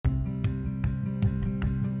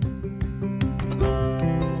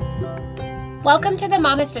Welcome to the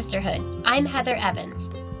Mama Sisterhood. I'm Heather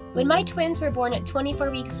Evans. When my twins were born at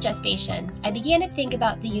 24 weeks gestation, I began to think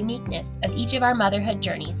about the uniqueness of each of our motherhood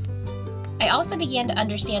journeys. I also began to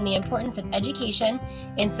understand the importance of education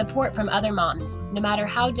and support from other moms, no matter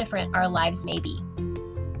how different our lives may be.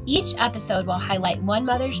 Each episode will highlight one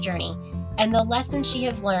mother's journey and the lessons she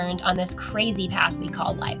has learned on this crazy path we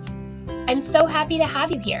call life. I'm so happy to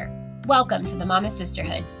have you here. Welcome to the Mama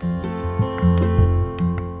Sisterhood.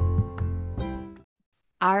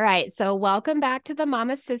 All right, so welcome back to the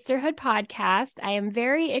Mama Sisterhood podcast. I am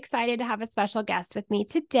very excited to have a special guest with me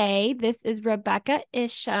today. This is Rebecca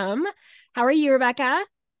Isham. How are you, Rebecca?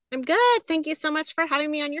 I'm good. Thank you so much for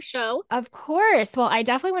having me on your show. Of course. Well, I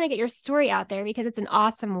definitely want to get your story out there because it's an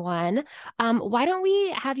awesome one. Why don't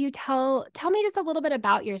we have you tell me just a little bit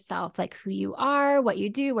about yourself, like who you are, what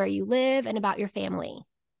you do, where you live, and about your family.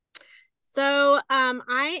 So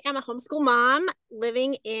I am a homeschool mom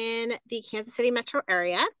living in the Kansas City metro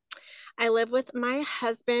area. I live with my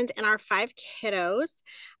husband and our 5 kiddos.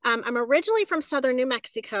 I'm originally from southern New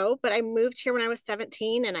Mexico, but I moved here when I was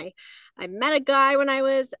 17, and I met a guy when I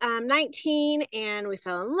was 19, and we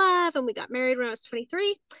fell in love, and we got married when I was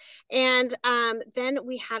 23. And then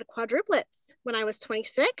we had quadruplets when I was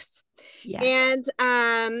 26. Yes.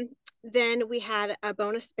 And then we had a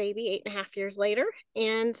bonus baby 8.5 years later.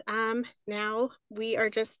 And now we are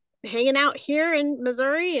just hanging out here in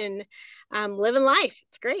Missouri and living life.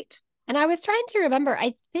 It's great. And I was trying to remember,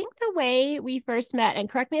 I think the way we first met, and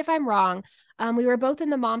correct me if I'm wrong, we were both in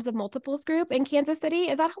the Moms of Multiples group in Kansas City.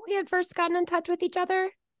 Is that how we had first gotten in touch with each other?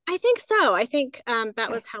 I think so. I think that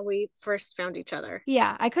was how we first found each other.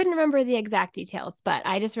 Yeah, I couldn't remember the exact details, but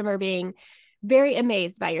I just remember being very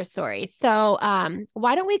amazed by your story. So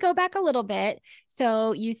why don't we go back a little bit?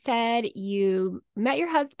 So you said you met your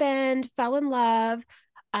husband, fell in love.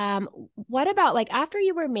 What about like after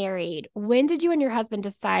you were married, when did you and your husband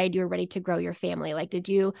decide you were ready to grow your family? Like, did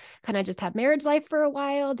you kind of just have marriage life for a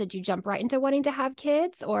while? Did you jump right into wanting to have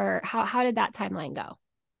kids, or how did that timeline go?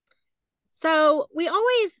 So we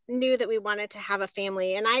always knew that we wanted to have a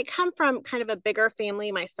family, and I come from kind of a bigger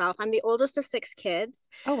family myself. I'm the oldest of 6 kids.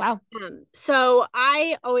 Oh, wow. So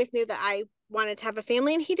I always knew that I wanted to have a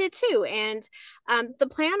family, and he did too. And the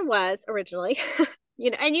plan was originally,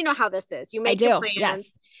 and you know how this is. You make your plans,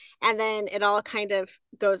 yes. and then it all kind of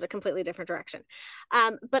goes a completely different direction.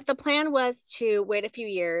 But the plan was to wait a few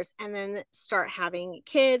years and then start having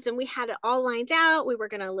kids. And we had it all lined out. We were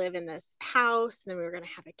going to live in this house, and then we were going to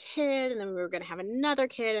have a kid, and then we were going to have another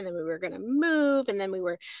kid, and then we were going to move. And then we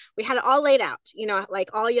had it all laid out, like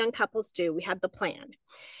all young couples do. We had the plan.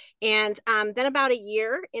 And then about a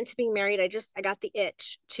year into being married, I got the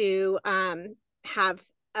itch to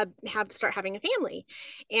start having a family.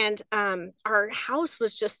 And our house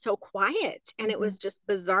was just so quiet, and it was just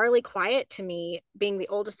bizarrely quiet to me, being the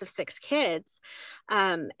oldest of 6 kids.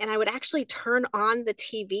 And I would actually turn on the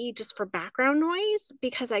TV just for background noise,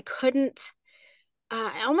 because I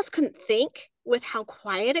almost couldn't think with how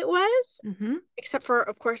quiet it was. Except for,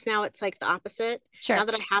 of course, now it's like the opposite. Sure. Now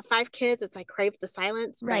that I have 5 kids, it's I crave the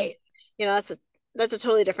silence. Right. But, that's a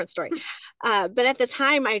totally different story. But at the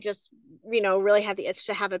time, I just, really had the itch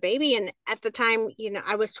to have a baby. And at the time,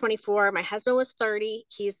 I was 24. My husband was 30.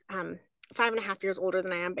 He's 5.5 years older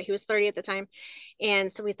than I am, but he was 30 at the time.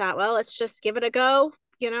 And so we thought, well, let's just give it a go.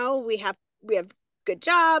 We have good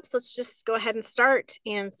jobs. Let's just go ahead and start.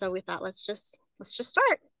 And so we thought, let's just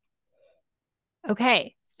start.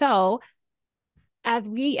 Okay. So as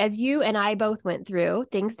you and I both went through,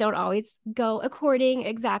 things don't always go according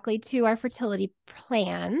exactly to our fertility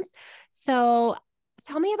plans. So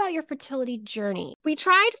tell me about your fertility journey. We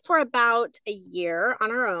tried for about a year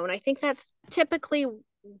on our own. I think that's typically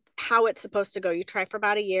how it's supposed to go. You try for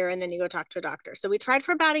about a year, and then you go talk to a doctor. So we tried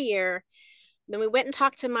for about a year. Then we went and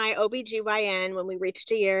talked to my OBGYN when we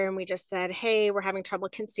reached a year, and we just said, hey, we're having trouble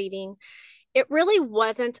conceiving. It really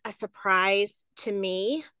wasn't a surprise to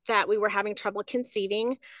me that we were having trouble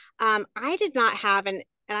conceiving. I did not have and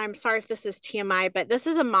I'm sorry if this is TMI, but this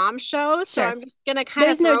is a mom show. So I'm just going to kind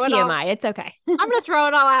of throw There's no TMI. It's okay. I'm going to throw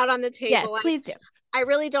it all out on the table. Yes, please do. I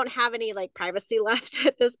really don't have any like privacy left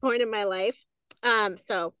at this point in my life. But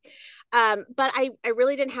I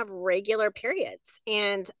really didn't have regular periods.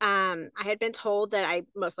 And I had been told that I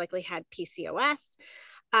most likely had PCOS.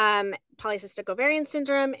 Polycystic ovarian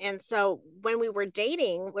syndrome. And so when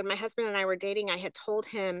my husband and I were dating, I had told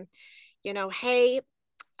him, hey,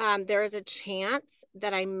 there is a chance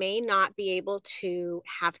that I may not be able to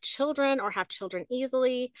have children or have children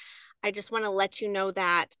easily. I just want to let you know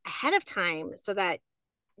that ahead of time, so that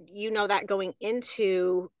that going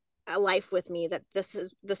into a life with me, that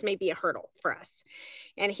this may be a hurdle for us.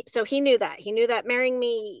 And so he knew that marrying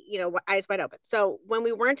me, eyes wide open. So when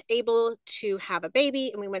we weren't able to have a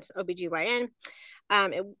baby and we went to the OBGYN,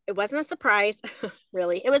 it wasn't a surprise,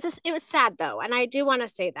 really. It was sad though. And I do want to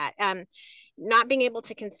say that, not being able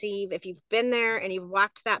to conceive, if you've been there and you've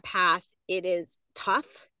walked that path, it is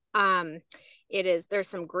tough. There's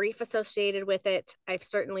some grief associated with it. I've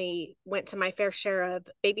certainly went to my fair share of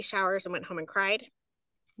baby showers and went home and cried.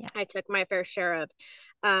 Yes. I took my fair share of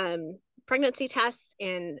pregnancy tests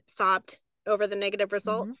and sobbed over the negative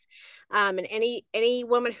results. And any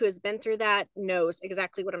woman who has been through that knows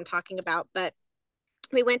exactly what I'm talking about. But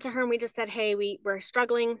we went to her and we just said, hey, we're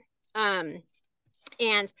struggling.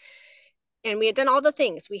 And we had done all the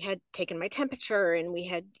things. We had taken my temperature and we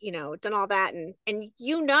had, done all that. And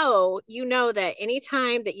that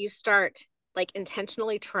anytime that you start like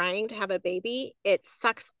intentionally trying to have a baby, it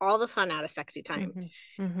sucks all the fun out of sexy time.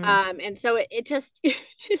 And so it just,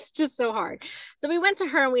 it's just so hard. So we went to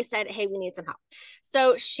her and we said, hey, we need some help.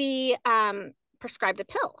 So she prescribed a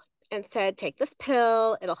pill and said, take this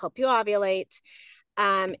pill, it'll help you ovulate.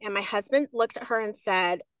 And my husband looked at her and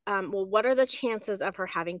said, well, what are the chances of her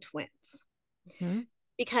having twins?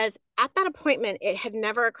 Because at that appointment, it had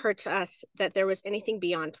never occurred to us that there was anything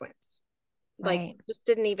beyond twins. Like, just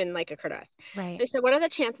didn't even occur to us. Right. So I said, what are the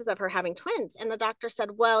chances of her having twins? And the doctor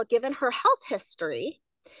said, well, given her health history,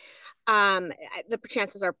 the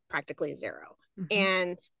chances are practically zero.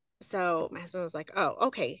 And so my husband was like, oh,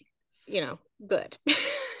 okay, good.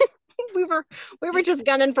 we were just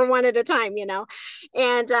gunning for one at a time,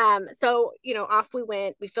 and so off we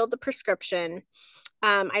went. We filled the prescription.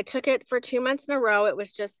 I took it for 2 months in a row. It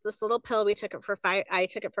was just this little pill. I took it for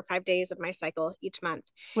 5 days of my cycle each month.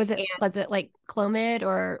 Was it like Clomid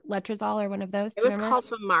or Letrozole or one of those? It was called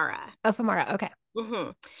Femara. Oh, Femara. Okay.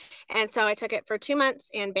 And so I took it for 2 months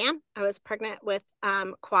and bam, I was pregnant with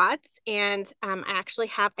quads. And I actually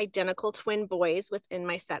have identical twin boys within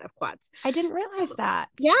my set of quads. I didn't realize that.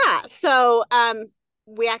 Yeah. So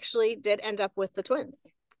we actually did end up with the twins.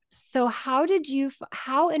 So how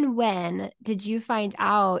and when did you find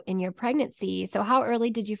out in your pregnancy? So how early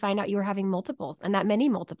did you find out you were having multiples and that many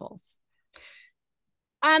multiples?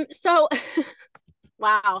 So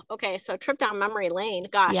wow. Okay. So trip down memory lane.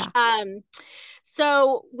 Gosh. Yeah.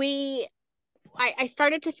 So I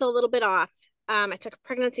started to feel a little bit off. I took a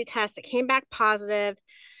pregnancy test. It came back positive.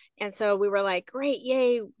 And so we were like, great,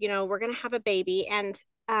 yay. We're going to have a baby. And,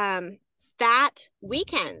 that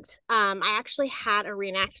weekend, I actually had a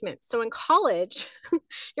reenactment. So in college,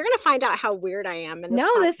 you're going to find out how weird I am.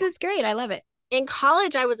 This is great. I love it. In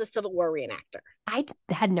college, I was a Civil War reenactor. I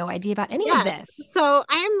had no idea about any of this. So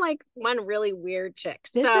I am like one really weird chick.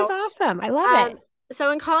 This is awesome. I love it. So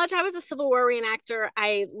in college, I was a Civil War reenactor.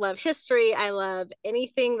 I love history. I love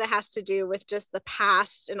anything that has to do with just the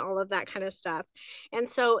past and all of that kind of stuff. And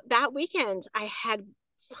so that weekend, I had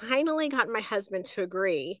finally gotten my husband to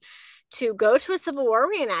agree to go to a Civil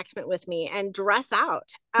War reenactment with me and dress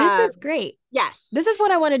out. This is great. Yes. This is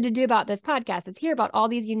what I wanted to do about this podcast, is hear about all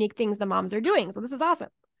these unique things the moms are doing. So this is awesome.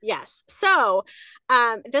 Yes. So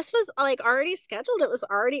this was already scheduled. It was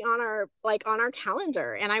already on our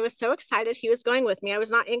calendar. And I was so excited he was going with me. I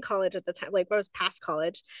was not in college at the time, I was past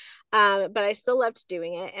college. But I still loved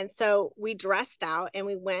doing it. And so we dressed out and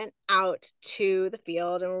we went out to the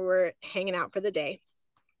field and we were hanging out for the day.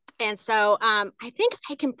 And so I think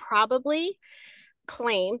I can probably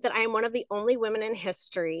claim that I am one of the only women in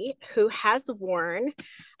history who has worn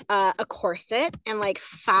a corset and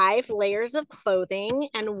 5 layers of clothing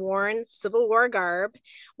and worn Civil War garb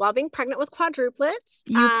while being pregnant with quadruplets.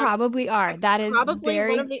 You probably are. That is probably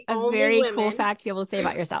a very cool fact to be able to say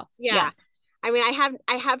about yourself. Yes. I mean,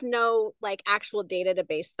 I have no actual data to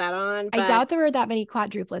base that on. But I doubt there were that many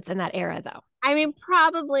quadruplets in that era, though. I mean,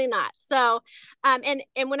 probably not. So, and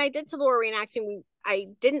when I did Civil War reenacting, I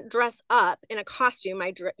didn't dress up in a costume.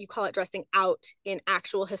 You call it dressing out in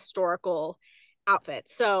actual historical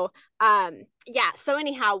outfits. So, yeah. So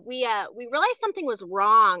anyhow, we realized something was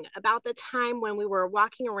wrong about the time when we were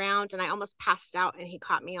walking around, and I almost passed out, and he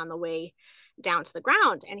caught me on the way down to the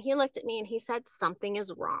ground, and he looked at me and he said, something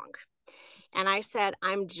is wrong. And I said,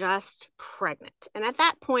 I'm just pregnant. And at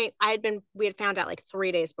that point, we had found out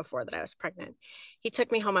 3 days before that I was pregnant. He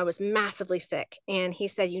took me home. I was massively sick. And he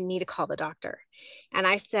said, you need to call the doctor. And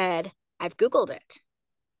I said, I've Googled it.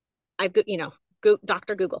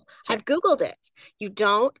 Dr. Google. Sure. I've Googled it. You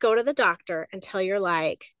don't go to the doctor until you're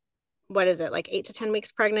what is it? 8 to 10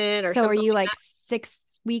 weeks pregnant or something. So are you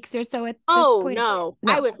 6 weeks or so at this point? No.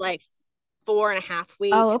 I was 4.5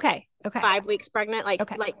 weeks. Oh, okay. 5 weeks pregnant,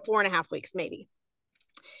 4.5 weeks, maybe.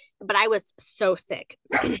 but I was so sick,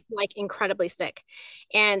 like incredibly sick.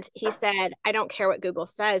 And he said, I don't care what Google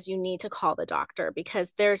says, you need to call the doctor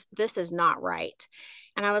because this is not right.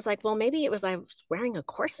 And I was like, well, maybe it was I was wearing a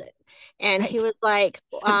corset. And he Right. was like,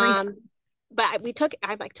 Just couldn't breathe. but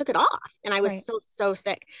I like took it off and I was Right. so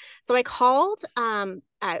sick. So I called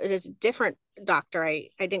it is a different doctor. I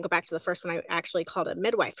didn't go back to the first one. I actually called a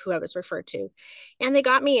midwife who I was referred to. And they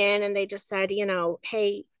got me in and they just said,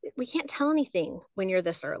 hey, we can't tell anything when you're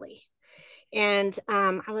this early. And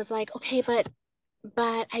I was like, okay, but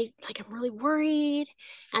I'm really worried.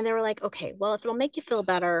 And they were like, okay, well, if it'll make you feel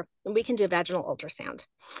better, we can do a vaginal ultrasound.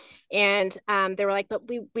 And they were like, but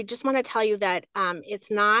we just want to tell you that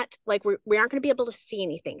it's not like we aren't going to be able to see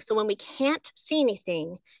anything. So when we can't see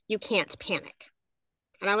anything, you can't panic.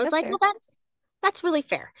 And I was That's like, fair. well, that's really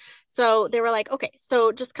fair. So they were like, okay,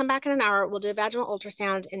 so just come back in an hour. We'll do a vaginal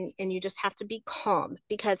ultrasound and you just have to be calm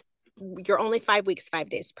because you're only 5 weeks, 5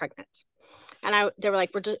 days pregnant. And they were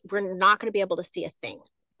like, we're not going to be able to see a thing.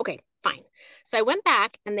 Okay, fine. So I went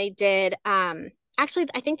back and they did, actually,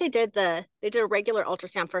 I think they did a regular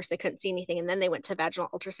ultrasound first. They couldn't see anything. And then they went to vaginal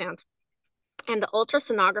ultrasound. And the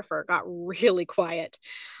ultrasonographer got really quiet,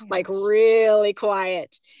 Oh my like gosh. really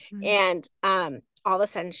quiet. Mhm. And all of a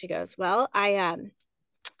sudden she goes, well, I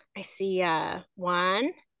see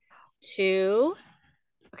one, two,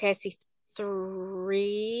 okay, I see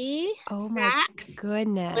three Oh my sacks with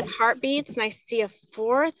goodness. heartbeats, and I see a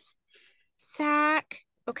fourth sack.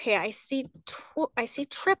 Okay, I see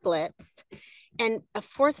triplets and a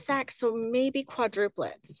fourth sack, so maybe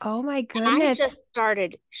quadruplets. Oh my And I goodness. just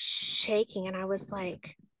started shaking, and I was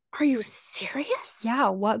like, "Are you serious?" Yeah,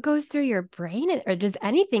 what goes through your brain or does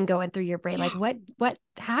anything go in through your brain? Like Yeah. what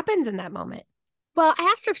happens in that moment? Well, I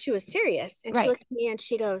asked her if she was serious, and she Right. looked at me and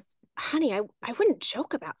she goes, "Honey, I wouldn't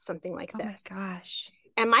joke about something like Oh my this." gosh.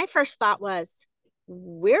 And my first thought was,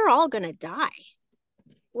 "We're all gonna die."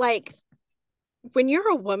 Like when you're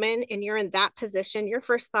a woman and you're in that position, your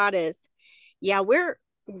first thought is, yeah, we're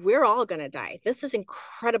all going to die. This is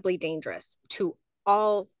incredibly dangerous to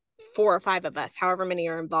all four or five of us, however many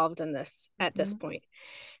are involved in this at this Hmm. point.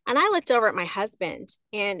 And I looked over at my husband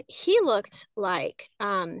and he looked like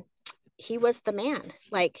he was the man.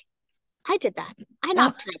 Like I did that. I Oh.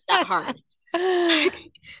 knocked her up that hard.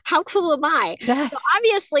 How cool am I? That So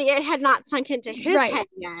obviously it had not sunk into his right. head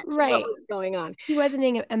yet what Right. was going on. He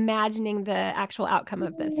wasn't imagining the actual outcome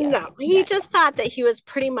of this. Yes. No, he Yet. just thought that he was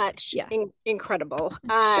pretty much Yeah. incredible.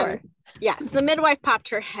 Sure. Yes, the midwife popped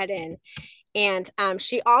her head in, and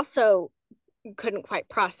she also couldn't quite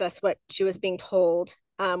process what she was being told.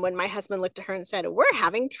 When my husband looked at her and said, "We're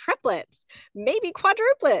having triplets, maybe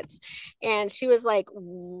quadruplets," and she was like,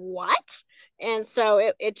 "What?" And so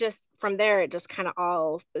it just from there it just kind of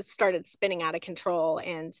all started spinning out of control,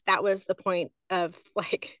 and that was the point of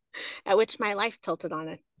like at which my life tilted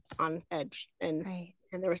on edge, Right.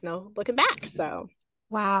 and there was no looking back. So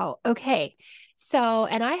Wow. Okay. So,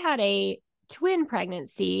 and I had a twin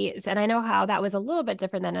pregnancy, and I know how that was a little bit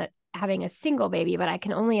different than having a single baby, but I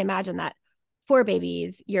can only imagine that for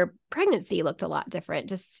babies, your pregnancy looked a lot different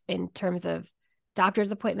just in terms of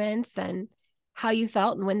doctor's appointments and how you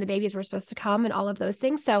felt and when the babies were supposed to come and all of those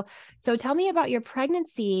things. So tell me about your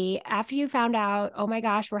pregnancy after you found out, oh my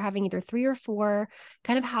gosh, we're having either three or four.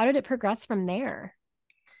 Kind of how did it progress from there?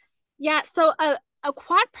 yeah, so a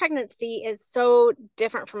quad pregnancy is so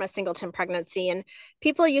different from a singleton pregnancy. And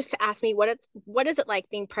people used to ask me what is it like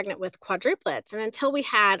being pregnant with quadruplets? And until we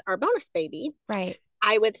had our bonus baby, Right.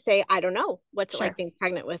 I would say, I don't know what's it like Sure. being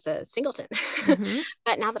pregnant with a singleton. Mm-hmm.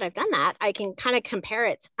 But now that I've done that, I can kind of compare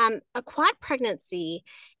it. A quad pregnancy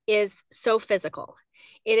is so physical.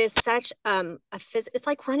 It is such it's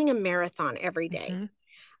like running a marathon every day.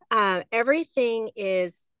 Mm-hmm. Everything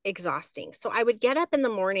is exhausting. So I would get up in the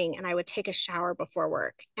morning and I would take a shower before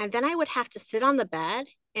work. And then I would have to sit on the bed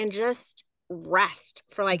and just rest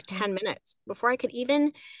for like Mm-hmm. 10 minutes before I could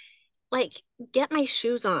even like get my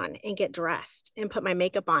shoes on and get dressed and put my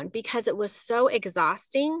makeup on because it was so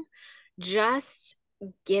exhausting just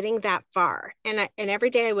getting that far. And every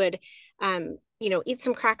day I would eat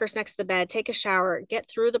some crackers next to the bed, take a shower, get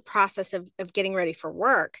through the process of getting ready for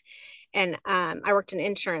work. And I worked in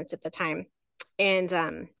insurance at the time.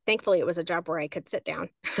 And thankfully, it was a job where I could sit down.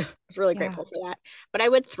 I was really Yeah. grateful for that. But I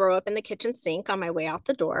would throw up in the kitchen sink on my way out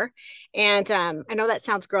the door. And I know that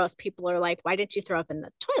sounds gross. People are like, "Why didn't you throw up in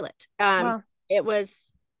the toilet?" Well, It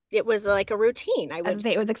was it was like a routine. as I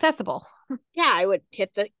say, it was accessible. Yeah, I would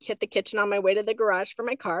hit the kitchen on my way to the garage for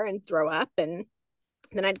my car and throw up, and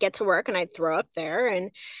then I'd get to work and I'd throw up there,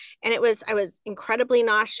 and I was incredibly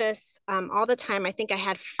nauseous all the time. I think I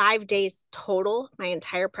had 5 days total my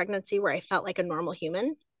entire pregnancy where I felt like a normal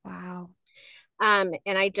human. Wow. And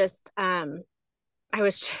I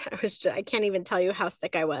can't even tell you how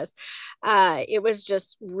sick I was. It was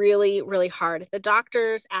just really, really hard. The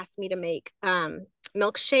doctors asked me to make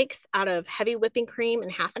milkshakes out of heavy whipping cream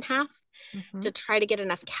and half Mm-hmm. to try to get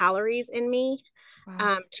enough calories in me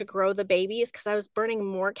Wow. to grow the babies because I was burning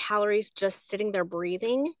more calories just sitting there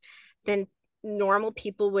breathing than normal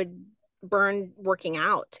people would burn working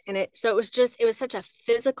out. And it was such a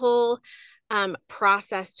physical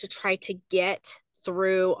process to try to get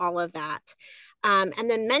through all of that. And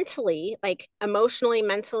then mentally, like emotionally,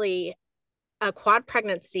 mentally, a quad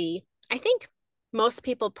pregnancy, I think most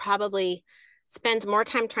people probably spend more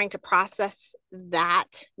time trying to process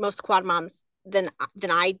that, most quad moms, than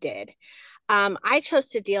I did. I chose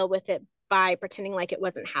to deal with it by pretending like it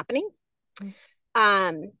wasn't happening.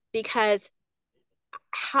 Because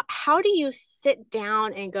how do you sit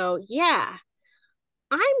down and go, yeah,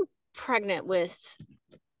 I'm pregnant with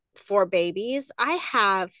four babies. I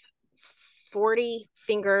have 40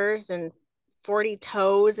 fingers and 40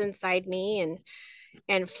 toes inside me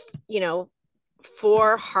and you know,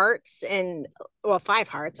 four hearts and well, five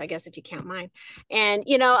hearts, I guess, if you count mine. And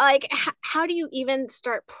you know, like how do you even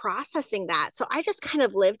start processing that? So I just kind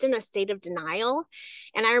of lived in a state of denial.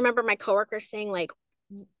 And I remember my coworkers saying, like,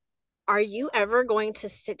 are you ever going to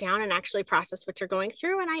sit down and actually process what you're going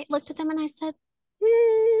through? And I looked at them and I said,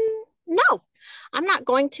 no, I'm not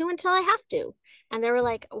going to until I have to. And they were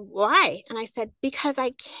like, why? And I said, because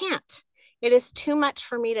I can't. It is too much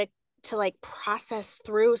for me to like process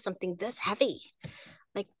through something this heavy.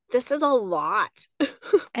 Like this is a lot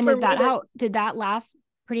And for is me that to. how, did that last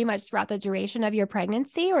pretty much throughout the duration of your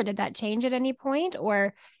pregnancy, or did that change at any point?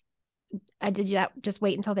 Or did you just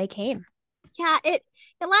wait until they came? Yeah, it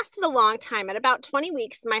lasted a long time. At about 20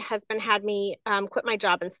 weeks, my husband had me quit my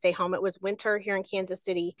job and stay home. It was winter here in Kansas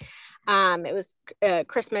City. It was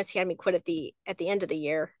Christmas. He had me quit at the end of the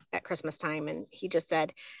year at Christmas time, and he just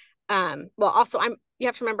said, well, also you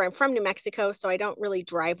have to remember I'm from New Mexico, so I don't really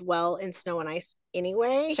drive well in snow and ice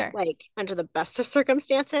anyway, Sure. like under the best of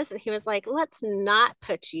circumstances. And he was like, let's not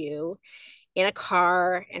put you in a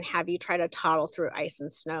car and have you try to toddle through ice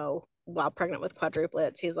and snow while pregnant with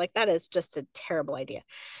quadruplets. He's like, that is just a terrible idea.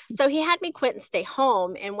 So he had me quit and stay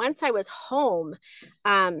home. And once I was home,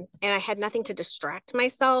 and I had nothing to distract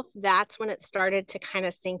myself, that's when it started to kind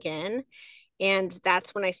of sink in. And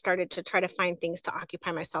that's when I started to try to find things to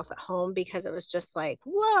occupy myself at home because it was just like,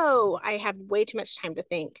 whoa, I have way too much time to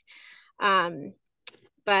think. Um,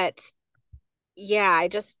 but yeah, I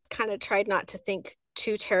just kind of tried not to think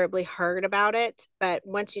too terribly hard about it. But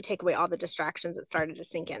once you take away all the distractions, it started to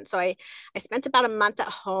sink in. So I spent about a month at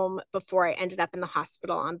home before I ended up in the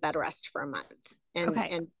hospital on bed rest for a month. Okay.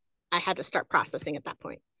 And I had to start processing at that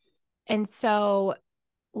point. And so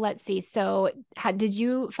let's see. So did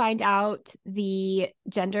you find out the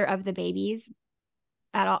gender of the babies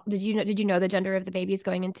at all? Did you know the gender of the babies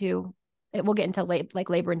going into it? We'll get into like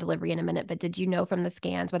labor and delivery in a minute, but did you know from the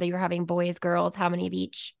scans whether you were having boys, girls, how many of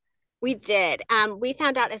each? We did. We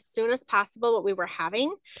found out as soon as possible what we were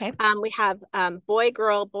having. Okay. We have boy,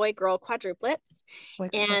 girl quadruplets.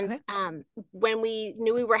 And Okay. when we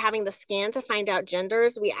knew we were having the scan to find out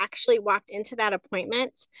genders, we actually walked into that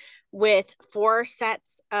appointment with four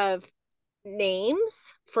sets of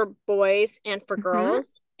names for boys and for Mm-hmm.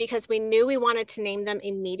 girls because we knew we wanted to name them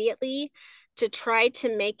immediately to try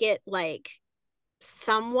to make it like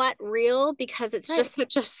somewhat real because it's Right. just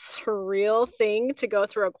such a surreal thing to go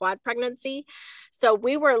through a quad pregnancy. So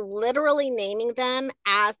we were literally naming them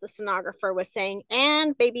as the sonographer was saying,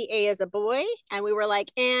 and baby A is a boy. And we were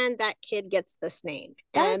like, and that kid gets this name.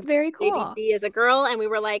 That's And very baby cool. B is a girl. And we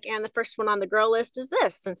were like, and the first one on the girl list is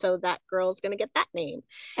this. And so that girl is going to get that name.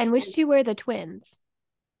 And which And, two were the twins?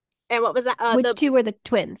 and what was that? Which two were the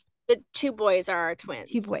twins? The two boys are our Two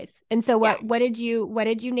twins. boys. And so Yeah. what did you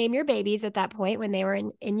name your babies at that point when they were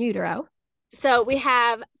in utero? So we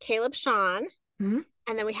have Caleb Sean, Mm-hmm.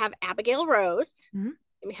 and then we have Abigail Rose, Mm-hmm. and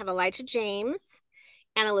we have Elijah James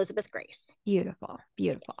and Elizabeth Grace. Beautiful.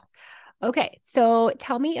 Beautiful. Okay, so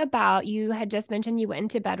tell me about you had just mentioned you went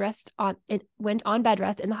into bed rest went on bed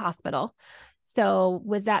rest in the hospital. So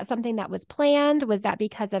was that something that was planned? Was that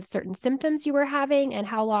because of certain symptoms you were having? And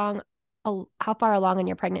how far along in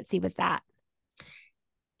your pregnancy was that?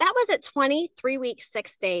 That was at 23 weeks,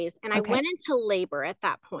 6 days. And I Okay. went into labor at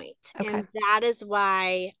that point. Okay. And that is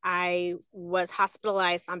why I was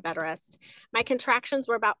hospitalized on bed rest. My contractions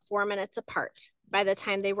were about 4 minutes apart by the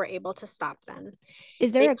time they were able to stop them.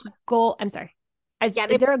 Is They there a goal? I'm sorry. Yeah,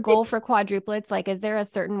 Is there a they goal for quadruplets? Like, is there a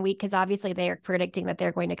certain week? Because obviously they are predicting that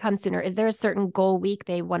they're going to come sooner. Is there a certain goal week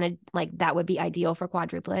they wanted, like, that would be ideal for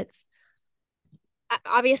quadruplets?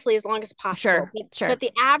 obviously as long as possible, Sure, but sure.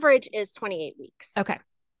 the average is 28 weeks. Okay.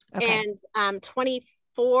 Okay. And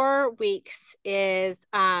 24 weeks is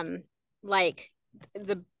like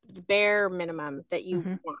the bare minimum that you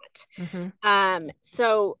Mm-hmm. want. Mm-hmm.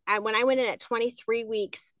 So when I went in at 23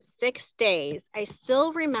 weeks, 6 days, I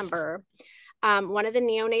still remember one of the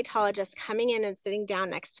neonatologists coming in and sitting down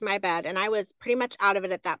next to my bed, and I was pretty much out of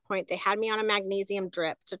it at that point. They had me on a magnesium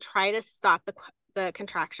drip to try to stop the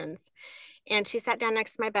contractions. And she sat down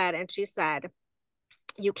next to my bed and she said,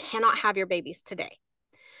 "You cannot have your babies today."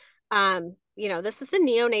 This is the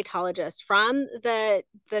neonatologist from the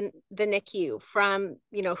NICU, from,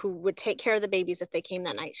 who would take care of the babies if they came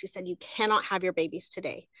that night. She said, "You cannot have your babies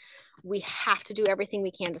today. We have to do everything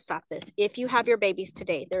we can to stop this. If you have your babies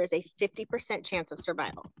today, there is a 50% chance of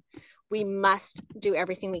survival. We must do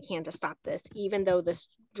everything we can to stop this, even though this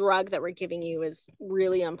drug that we're giving you is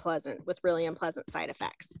really unpleasant, with really unpleasant side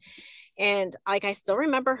effects." And like, I still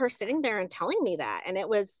remember her sitting there and telling me that. And it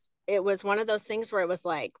was one of those things where it was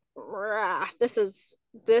like, this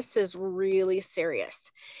is really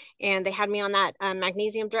serious. And they had me on that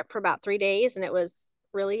magnesium drip for about 3 days, and it was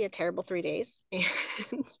really a terrible 3 days.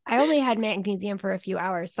 And I only had magnesium for a few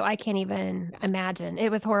hours, so I can't even imagine.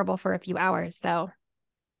 It was horrible for a few hours. So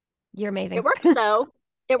you're it amazing. worked though.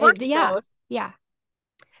 It worked Yeah. though. Yeah.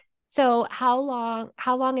 So how long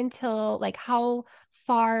until, like, how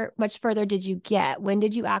much further did you get? When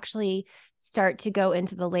did you actually start to go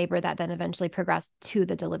into the labor that then eventually progressed to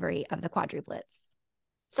the delivery of the quadruplets?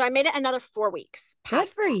 So I made it another 4 weeks Good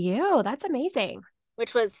past for that, you. That's amazing.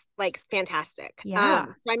 which was like fantastic. Yeah.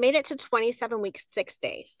 So I made it to 27 weeks, 6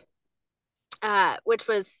 days. Which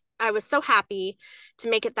was, I was so happy to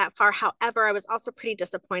make it that far. However, I was also pretty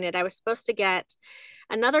disappointed. I was supposed to get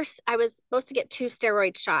 2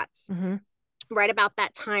 steroid shots Mm-hmm. right about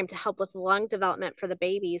that time to help with lung development for the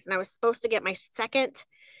babies. And I was supposed to get my second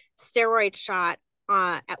steroid shot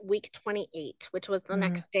at week 28, which was the Mm-hmm.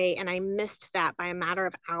 next day. And I missed that by a matter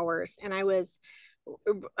of hours. And I was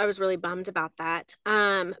really bummed about that.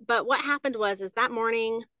 But what happened is that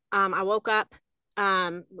morning, I woke up.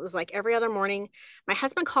 It was like every other morning. My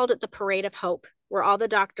husband called it the parade of hope, where all the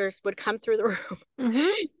doctors would come through the room.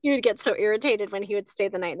 Mm-hmm. He would get so irritated when he would stay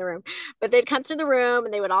the night in the room, but they'd come through the room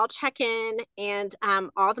and they would all check in, and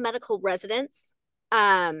all the medical residents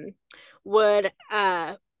um, would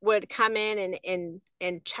come in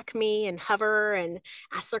and check me and hover and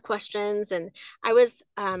ask their questions. And I was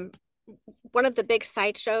one of the big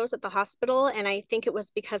sideshows at the hospital. And I think it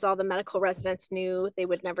was because all the medical residents knew they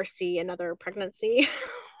would never see another pregnancy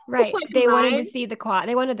Right. like They wanted to mine. see the quad.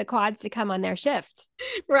 They wanted the quads to come on their shift.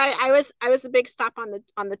 Right. I was the big stop on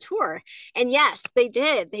the tour. And yes, they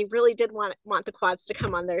did. They really did want the quads to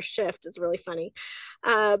come on their shift. It's really funny.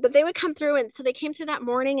 But they would come through, and so they came through that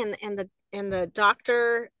morning, and the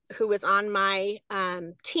doctor who was on my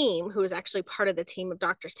team, who was actually part of the team of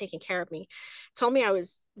doctors taking care of me, told me I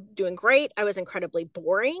was doing great. I was incredibly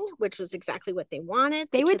boring, which was exactly what they wanted.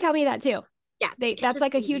 The They would kids, tell me that too. yeah, the kids That's were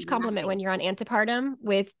like a doing huge compliment nothing. when you're on antepartum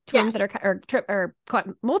with twins that Yes. are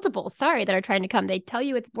multiples, sorry, that are trying to come. They tell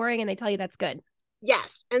you it's boring and they tell you that's good.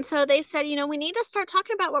 Yes. And so they said, we need to start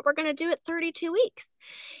talking about what we're going to do at 32 weeks.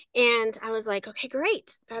 And I was like, okay,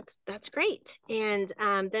 great. That's great. And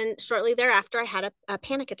then shortly thereafter, I had a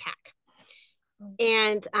panic attack.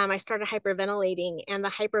 And I started hyperventilating, and the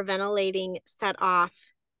hyperventilating set off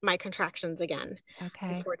my contractions again,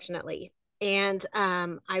 Okay. unfortunately. And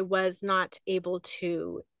I was not able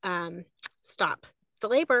to stop the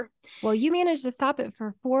labor. Well, you managed to stop it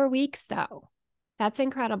for 4 weeks though. That's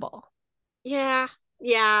incredible. Yeah,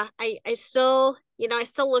 yeah. I still, I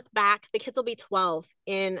still look back. The kids will be 12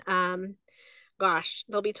 in gosh,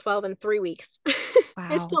 they'll be 12 in 3 weeks. I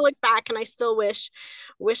Wow. still look back and I still wish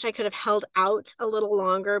I could have held out a little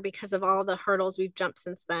longer because of all the hurdles we've jumped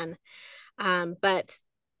since then. But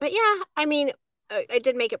yeah, I mean, I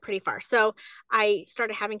did make it pretty far. So I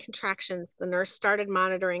started having contractions. The nurse started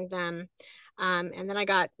monitoring them. And then I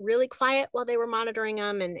got really quiet while they were monitoring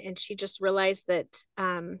them. And she just realized that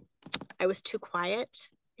I was too quiet.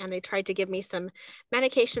 And they tried to give me some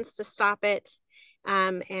medications to stop it,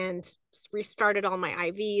 and restarted all my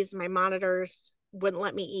IVs, my monitors wouldn't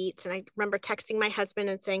let me eat. And I remember texting my husband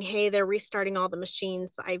and saying, "Hey, they're restarting all the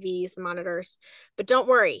machines, the IVs, the monitors, but don't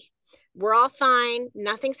worry. We're all fine.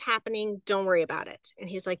 Nothing's happening. Don't worry about it." And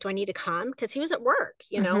he's like, "Do I need to come?" Because he was at work,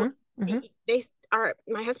 Mm-hmm.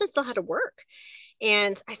 Mm-hmm. my husband still had to work.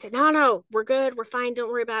 And I said, "No, no, we're good. We're fine. Don't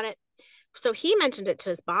worry about it." So he mentioned it to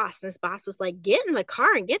his boss, and his boss was like, "Get in the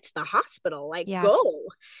car and get to the hospital, like Yeah. go."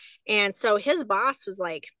 And so his boss was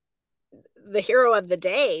like, the hero of the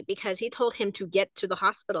day because he told him to get to the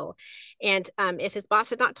hospital. And if his boss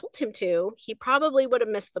had not told him to, he probably would have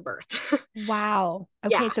missed the birth. Wow.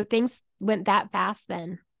 Okay, Yeah. so things went that fast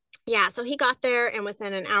then. Yeah. So he got there, and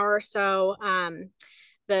within an hour or so,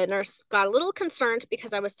 the nurse got a little concerned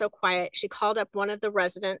because I was so quiet. She called up one of the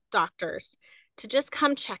resident doctors to just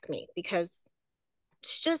come check me because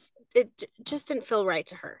it just didn't feel right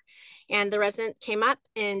to her. And the resident came up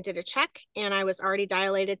and did a check, and I was already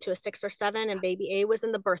dilated to a 6 or 7, and baby A was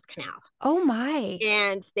in the birth canal. Oh my.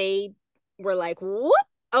 And they were like, whoop,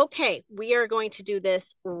 okay, we are going to do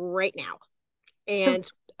this right now. So,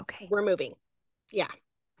 And okay. we're moving. Yeah.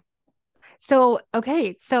 So,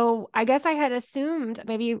 okay. So I guess I had assumed,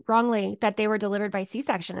 maybe wrongly, that they were delivered by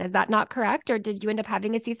C-section. Is that not correct? Or did you end up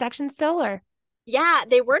having a C-section still? Or Yeah,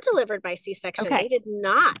 they were delivered by C-section. They okay. did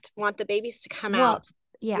not want the babies to come Well, out.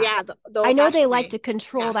 yeah. Yeah, the I know they old-fashioned like way. to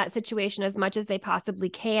control Yeah. that situation as much as they possibly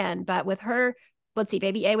can, but with her, let's see,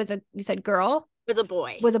 baby A was a, you said girl, It was a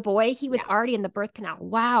boy. was a boy. He was Yeah. already in the birth canal.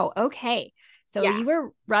 Wow. Okay. So Yeah. you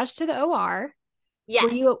were rushed to the OR. Yes.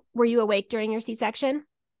 Were you awake during your C-section?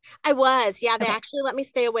 I was. Yeah, they Okay. actually let me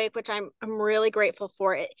stay awake, which I'm really grateful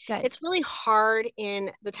for. Good. It's really hard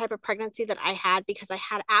in the type of pregnancy that I had because I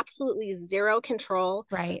had absolutely zero control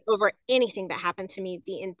Right. over anything that happened to me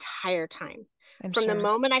the entire time. I'm From the sure.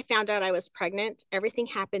 moment I found out I was pregnant, everything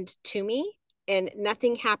happened to me, and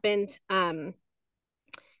nothing happened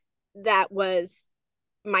that was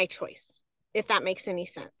my choice, if that makes any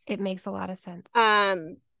sense. It makes a lot of sense.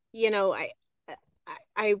 Um, you know,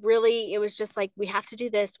 I really, it was just like, we have to do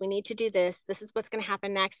this. We need to do this. This is what's going to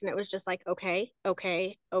happen next. And it was just like, okay,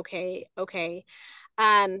 okay, okay, okay.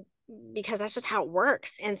 Um, because that's just how it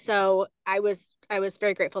works. And so I was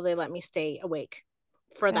very grateful they let me stay awake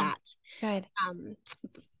for Good. that. Good. Um,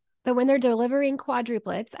 So when they're delivering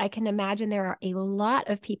quadruplets, I can imagine there are a lot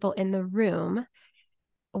of people in the room.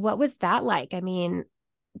 What was that like? I mean,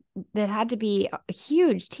 there had to be a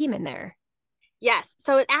huge team in there. yes.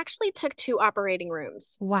 So it actually took 2 operating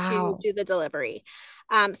rooms to Wow. do the delivery.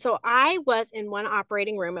 So I was in one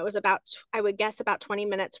operating room. It was about, I would guess, about 20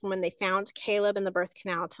 minutes from when they found Caleb in the birth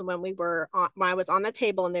canal to when when I was on the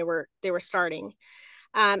table and they were starting.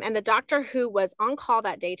 And the doctor who was on call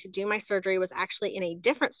that day to do my surgery was actually in a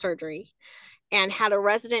different surgery and had a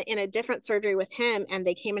resident in a different surgery with him. And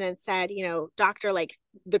they came in and said, doctor, like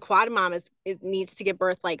the quad mom it needs to give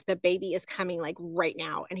birth. Like the baby is coming like right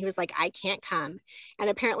now. And he was like, I can't come. And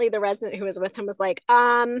apparently the resident who was with him was like,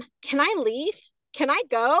 can I leave? Can I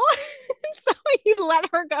go? So he let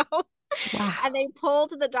her go. And Wow. they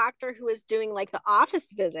pulled the doctor who was doing like the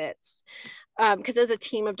office visits because there's a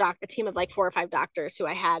team of like 4 or 5 doctors who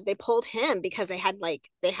I had. They pulled him because they had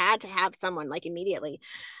to have someone like immediately.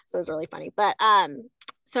 So it was really funny. But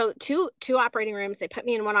so two operating rooms. They put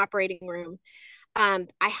me in one operating room. I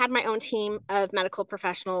had my own team of medical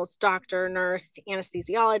professionals, doctor, nurse,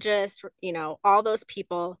 anesthesiologist, all those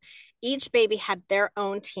people. Each baby had their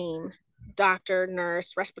own team, doctor,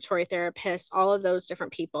 nurse, respiratory therapist, all of those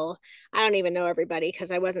different people. I don't even know everybody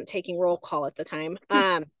because I wasn't taking roll call at the time.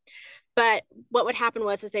 But what would happen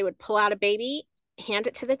is they would pull out a baby, hand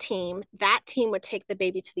it to the team. That team would take the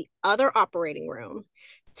baby to the other operating room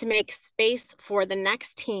to make space for the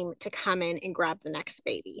next team to come in and grab the next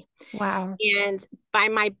baby. Wow. And by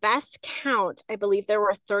my best count, I believe there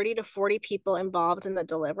were 30 to 40 people involved in the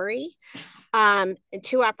delivery, in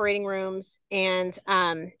 2 operating rooms. And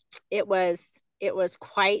it was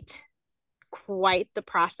quite the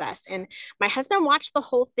process. And my husband watched the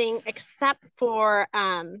whole thing except for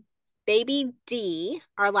baby D,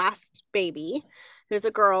 our last baby, who's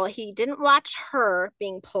a girl. He didn't watch her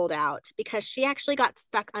being pulled out because she actually got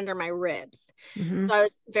stuck under my ribs. Hmm. So I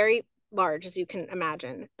was very large, as you can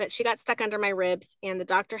imagine, but she got stuck under my ribs, and the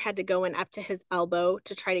doctor had to go in up to his elbow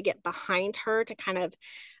to try to get behind her to kind of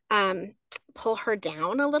um, pull her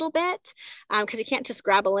down a little bit because you can't just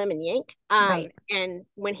grab a limb and yank. Right. And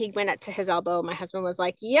when he went up to his elbow, my husband was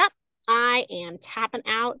like, "Yep, I am tapping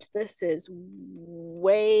out. This is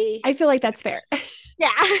way, I feel like that's fair. yeah."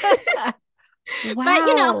 But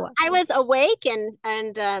Wow. I was awake, and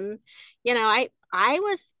I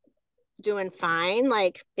was doing fine.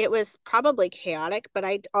 Like it was probably chaotic, but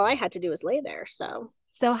I all I had to do was lay there. So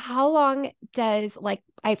So how long does like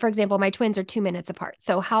for example, my twins are 2 minutes apart.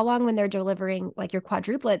 So how long when they're delivering like your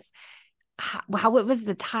quadruplets, what was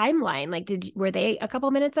the timeline? Like were they a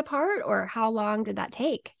couple minutes apart or how long did that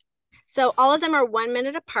take? so all of them are 1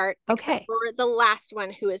 minute apart, except Okay. for the last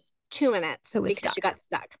one who is 2 minutes Who was because she stuck? got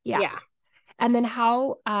stuck. Yeah. Yeah. And then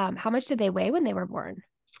how much did they weigh when they were born?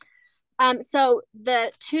 So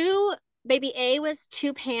the two baby A was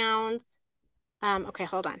 2 pounds, Okay,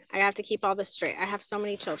 hold on. I have to keep all this straight. I have so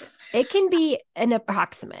many children. It can be an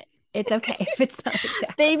approximate. It's okay if it's not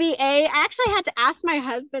exactly. Baby A, I actually had to ask my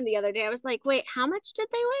husband the other day. I was like, wait, how much did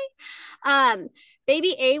they weigh?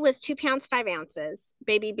 Baby A was 2 pounds, 5 ounces.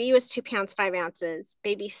 Baby B was 2 pounds, 5 ounces.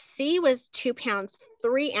 Baby C was 2 pounds,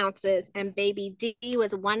 3 ounces. And baby D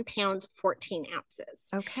was 1 pound, 14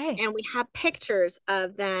 ounces. Okay. And we have pictures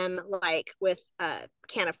of them like with a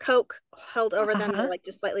can of Coke held over them. They're Uh-huh. like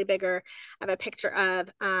just slightly bigger. I have a picture of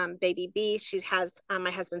baby B. She has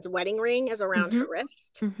my husband's wedding ring is around Mm-hmm. her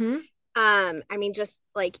wrist. Mm-hmm. I mean, just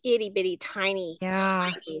like itty bitty, tiny,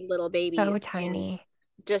 Yeah. tiny little So babies, and tiny.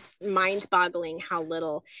 just mind boggling how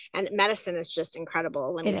little. And medicine is just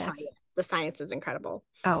incredible. Let It me tell you, is. the science is incredible.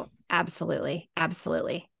 Oh, absolutely.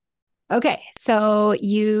 Absolutely. Okay, so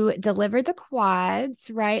you delivered the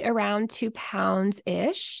quads right around 2 pounds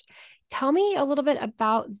ish. Tell me a little bit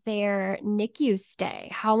about their NICU stay.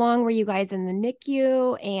 How long were you guys in the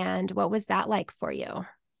NICU and what was that like for you?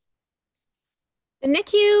 The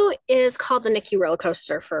NICU is called the NICU roller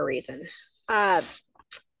coaster for a reason. Uh,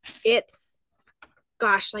 it's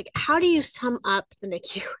gosh, like how do you sum up the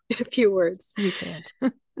NICU in a few words? You can't.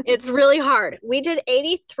 It's really hard. We did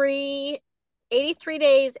 83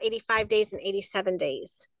 days, 85 days, and 87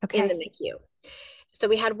 days in the Okay. NICU. So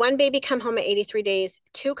we had one baby come home at 83 days,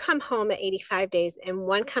 two come home at 85 days, and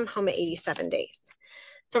one come home at 87 days.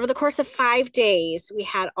 So over the course of 5 days, we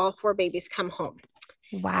had all four babies come home,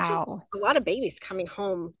 which is Wow. a lot of babies coming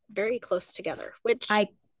home very close together, which I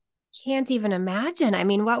can't even imagine. I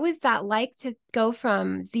mean, what was that like to go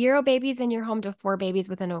from 0 babies in your home to 4 babies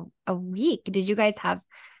within a week? Did you guys have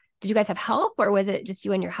help or was it just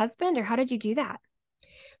you and your husband or how did you do that?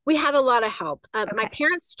 we had a lot of help. My Okay.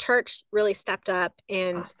 parents' church really stepped up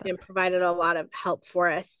Awesome. and provided a lot of help for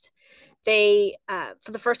us. They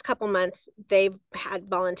for the first couple months they had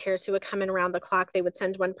volunteers who would come in around the clock. They would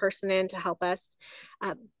send one person in to help us.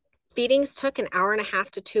 uh, Feedings took an hour and a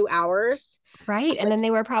half to 2 hours, Right. And which then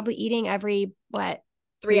they were probably eating every, what,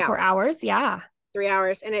 three three, four hours hours? Yeah. 3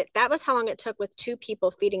 hours, and it that was how long it took with two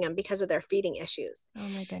people feeding them because of their feeding issues. Oh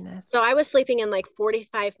my goodness. So I was sleeping in like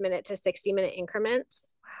 45-minute to 60-minute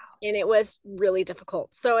increments, Wow. and it was really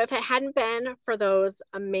difficult. So if it hadn't been for those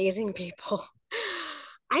amazing people,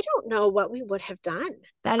 I don't know what we would have done.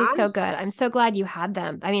 That is so good. Honestly, I'm so glad you had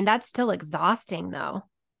them. I mean, that's still exhausting though.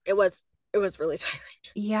 it was it was really tiring.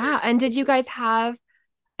 Yeah. And did you guys have,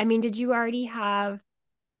 I mean, did you already have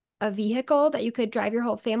a vehicle that you could drive your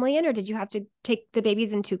whole family in, or did you have to take the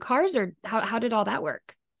babies in 2 cars, or how did all that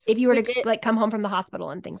work? If you were We to did like come home from the hospital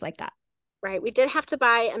and things like that. right. We did have to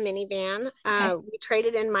buy a minivan. Okay. We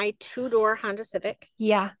traded in my two-door Honda Civic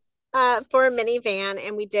Yeah. for a minivan,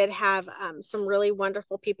 and we did have some really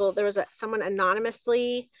wonderful people. There was someone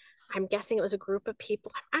anonymously. I'm guessing it was a group of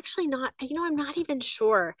people. I'm actually not, I'm not even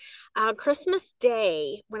sure. Christmas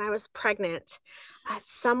Day, when I was pregnant,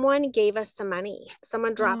 someone gave us some money.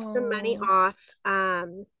 Someone dropped some money Oh, off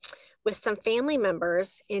with some family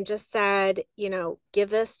members and just said, give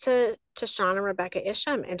this to Sean and Rebecca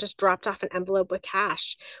Isham, and just dropped off an envelope with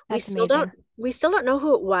cash. We that's still don't amazing. we still don't know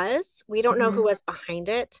who it was. We don't know who Hmm. was behind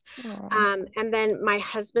it. Oh, And then my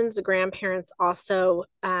husband's grandparents also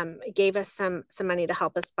gave us some money to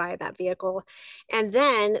help us buy that vehicle. And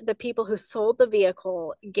then the people who sold the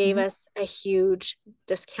vehicle gave hmm. us a huge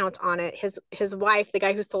discount on it. His wife, the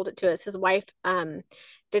guy who sold it to us, his wife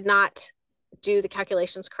did not do the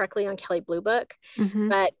calculations correctly on Kelley Blue Book, Hmm.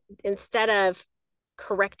 but instead of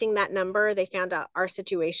correcting that number, they found out our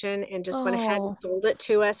situation and just went ahead and Oh, sold it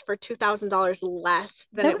to us for $2,000 less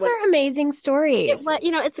than it those would. are amazing It stories. was,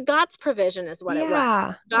 it's God's provision is what it was.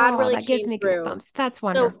 Yeah. God Oh, really that gives came me through. goosebumps. That's So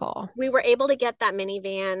wonderful. we were able to get that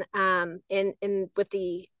minivan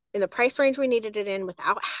in the price range we needed it in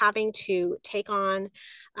without having to take on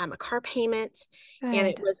a car payment, and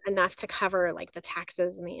it Good. was enough to cover like the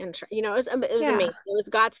taxes and the insurance. It was Yeah. amazing. It was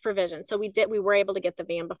God's provision. So we were able to get the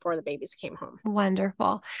van before the babies came home.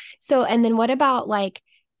 Wonderful. So, and then what about like,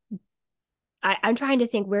 I'm trying to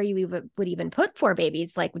think where you would even put 4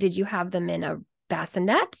 babies. Like, did you have them in a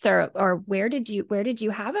bassinets or where did you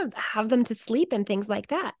have them to sleep and things like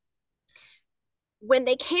that? When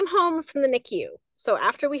they came home from the NICU, so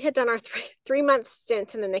after we had done our 3 month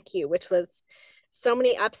stint in the NICU, which was so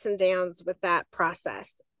many ups and downs with that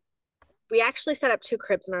process, we actually set up two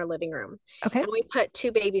cribs in our living room, Okay. and we put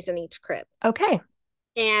two babies in each crib. Okay.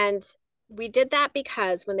 And we did that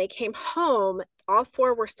because when they came home, all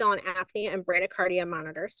four were still on apnea and bradycardia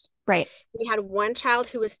monitors. Right. We had one child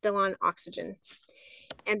who was still on oxygen,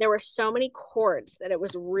 and there were so many cords that it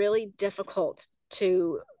was really difficult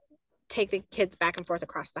take the kids back and forth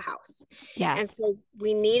across the house. And Yes. so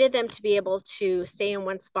we needed them to be able to stay in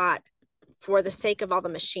one spot for the sake of all the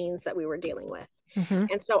machines that we were dealing with. Mm-hmm.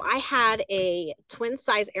 And so I had a twin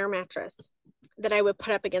size air mattress that I would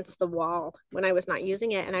put up against the wall when I was not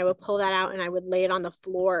using it. And I would pull that out and I would lay it on the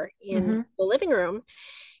floor in Mm-hmm. the living room.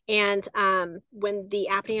 And when the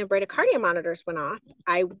apnea and bradycardia monitors went off,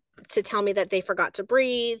 to tell me that they forgot to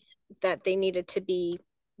breathe, that they needed to be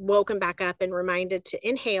woken back up and reminded to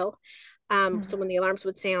inhale. So when the alarms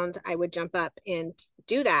would sound, I would jump up and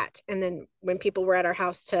do that. And then when people were at our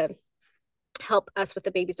house to help us with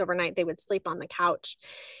the babies overnight, they would sleep on the couch.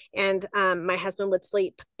 And my husband would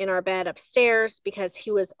sleep in our bed upstairs because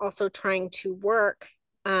he was also trying to work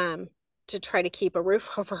to try to keep a roof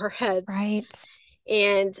over our heads. Right.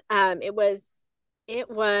 And it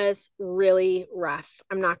was really rough.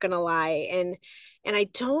 I'm not gonna lie. And I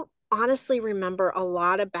don't honestly remember a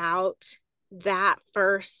lot about that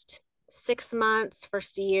first 6 months,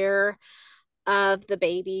 first year of the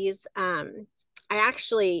babies. I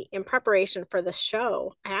actually, in preparation for the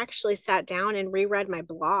show, I actually sat down and reread my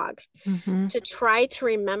blog Mm-hmm. to try to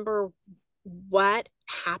remember what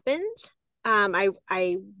happened.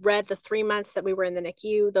 I read the 3 months that we were in the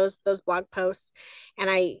NICU, those blog posts, and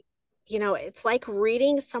it's like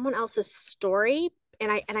reading someone else's story.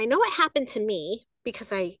 And I know it happened to me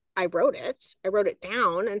because I wrote it. I wrote it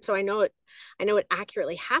down, and so I know it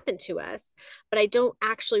accurately happened to us, but I don't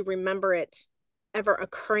actually remember it ever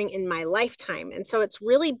occurring in my lifetime. And so it's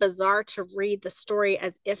really bizarre to read the story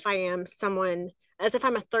as if I'm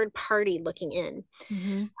a third party looking in,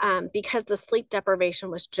 Mm-hmm. because the sleep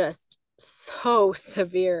deprivation was just so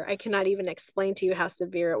severe. I cannot even explain to you how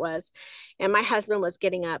severe it was. And my husband was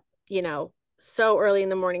getting up, so early in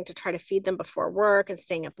the morning to try to feed them before work and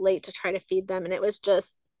staying up late to try to feed them. And it was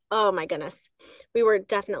just, oh my goodness, we were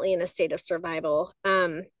definitely in a state of survival,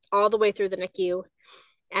 all the way through the NICU.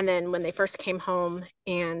 And then when they first came home,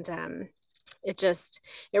 and it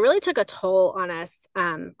really took a toll on us,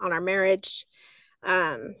 on our marriage,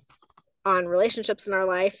 um, on relationships in our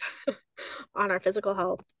life, on our physical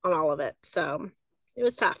health, on all of it. So it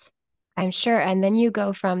was tough. I'm sure. And then you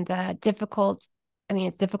go from the difficult, I mean,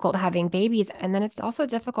 it's difficult having babies, and then it's also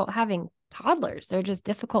difficult having toddlers. They're just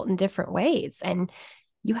difficult in different ways. And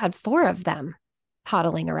you had four of them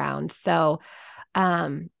toddling around. So,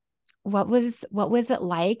 um, what was it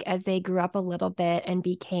like as they grew up a little bit and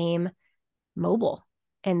became mobile?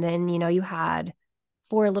 And then, you had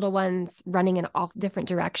four little ones running in all different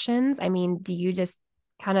directions. I mean, do you just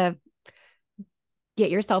kind of get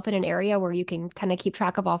yourself in an area where you can kind of keep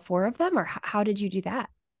track of all four of them, or how did you do that?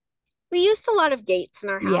 We used a lot of gates in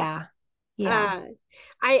our house. Yeah. Yeah.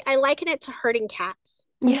 Uh, I liken it to herding cats.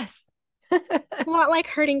 Yes. A lot like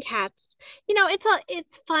herding cats.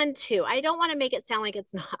 It's fun too. I don't want to make it sound like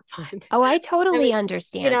it's not fun. Oh, I I totally was,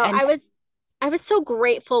 understand. And I was so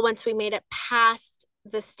grateful once we made it past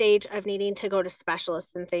the stage of needing to go to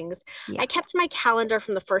specialists and things. yeah, I kept my calendar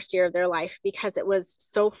from the first year of their life because it was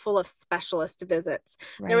so full of specialist visits.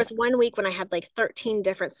 There right. was one week when I had like 13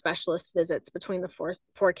 different specialist visits between the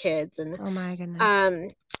four kids, and Oh my goodness. um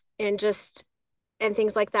and just and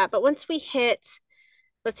things like that. But once we hit,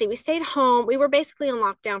 let's see, we stayed home. We were basically on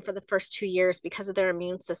lockdown for the first 2 years because of their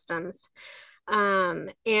immune systems.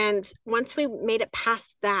 And once we made it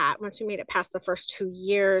past the first 2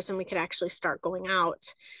 years and we could actually start going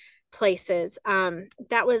out places,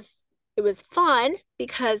 it was fun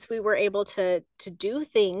because we were able to do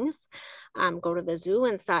things, go to the zoo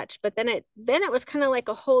and such. But then it was kind of like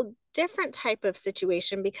a whole different type of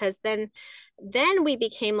situation, because then we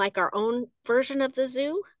became like our own version of the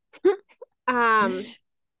zoo, um,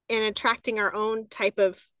 and attracting our own type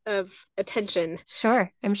of attention,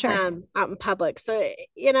 Sure, I'm sure. out in public. So,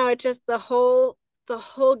 it just the whole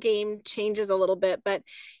game changes a little bit. But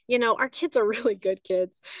our kids are really good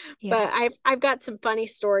kids. Yeah. But I've got some funny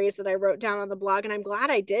stories that I wrote down on the blog, and I'm glad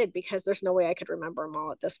I did, because there's no way I could remember them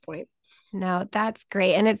all at this point. No, that's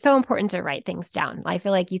great. And it's so important to write things down. I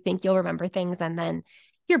feel like you think you'll remember things, and then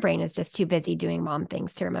your brain is just too busy doing mom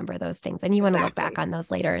things to remember those things. And you want to look back Exactly. on those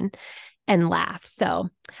later and laugh. So,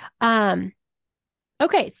 um,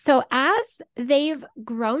 okay. So as they've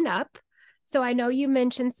grown up, so I know you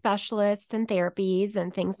mentioned specialists and therapies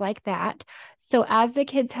and things like that. So as the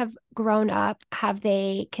kids have grown up, have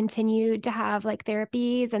they continued to have like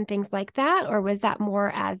therapies and things like that? Or was that more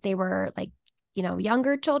as they were like,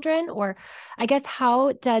 younger children? Or I guess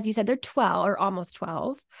you said they're 12 or almost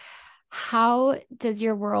 12. How does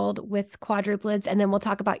your world with quadruplets, and then we'll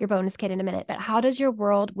talk about your bonus kid in a minute, but how does your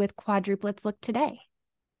world with quadruplets look today?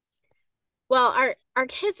 Well, our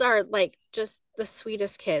kids are like just the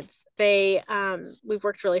sweetest kids. We've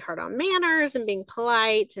worked really hard on manners and being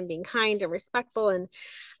polite and being kind and respectful, and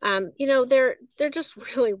they're just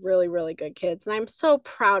really really good kids, and I'm so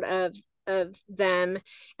proud of them,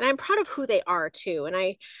 and I'm proud of who they are too. And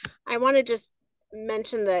I want to just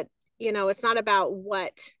mention that it's not about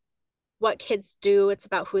what kids do, it's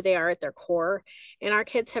about who they are at their core. And our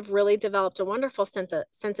kids have really developed a wonderful sense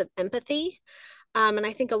of empathy. And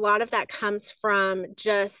I think a lot of that comes from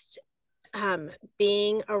just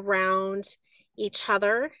being around each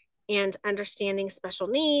other and understanding special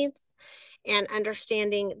needs and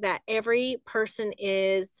understanding that every person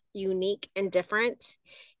is unique and different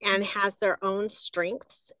and has their own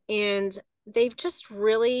strengths. And I'm just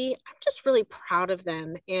really proud of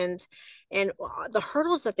them, and the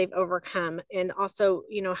hurdles that they've overcome, and also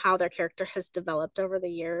how their character has developed over the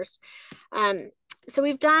years. So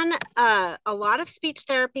we've done a lot of speech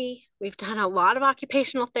therapy. We've done a lot of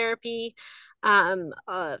occupational therapy,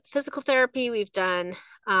 physical therapy. We've done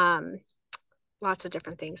lots of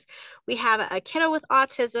different things. We have a kiddo with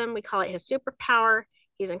autism. We call it his superpower.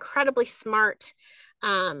 He's incredibly smart,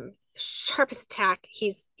 sharp as tack.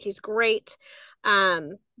 He's great.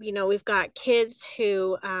 We've got kids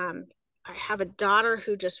who I have a daughter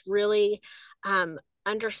who just really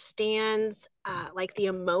understands like the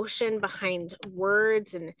emotion behind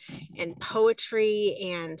words and poetry,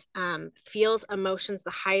 and feels emotions,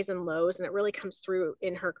 the highs and lows, and it really comes through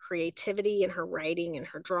in her creativity and her writing and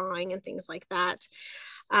her drawing and things like that.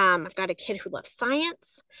 I've got a kid who loves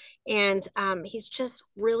science, and he's just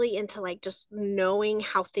really into like just knowing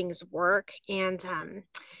how things work. And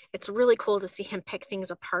it's really cool to see him pick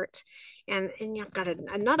things apart. And I've got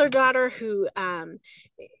another daughter who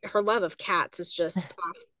her love of cats is just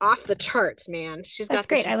off the charts, man. She's That's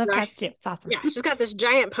got this great. I love cats too. It's awesome. yeah, she's got this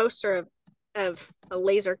giant poster of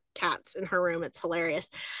laser cats in her room. It's hilarious.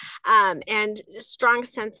 And a strong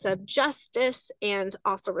sense of justice and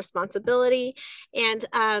also responsibility. And,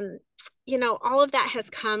 all of that has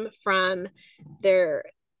come from their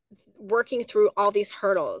working through all these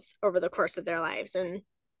hurdles over the course of their lives. And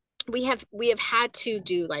we have had to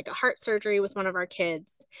do like a heart surgery with one of our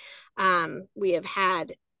kids. We have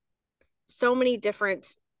had so many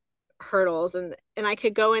different hurdles, and I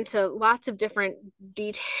could go into lots of different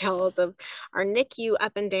details of our NICU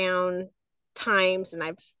up and down times. And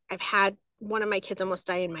I've had one of my kids almost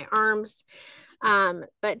die in my arms.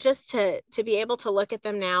 But just to be able to look at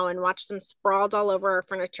them now and watch them sprawled all over our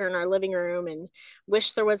furniture in our living room and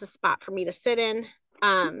wish there was a spot for me to sit in.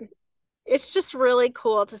 It's just really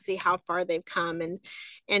cool to see how far they've come,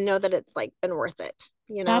 and know that it's like been worth it,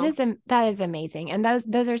 That is amazing. And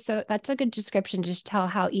those are that's a good description to tell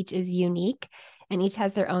how each is unique and each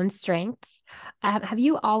has their own strengths. Have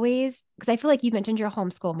you always, because I feel like you mentioned you're a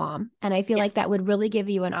homeschool mom, and I feel like Yes. that would really give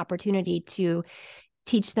you an opportunity to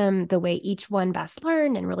teach them the way each one best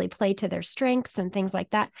learn and really play to their strengths and things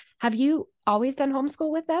like that. Have you always done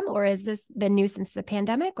homeschool with them, or has this been new since the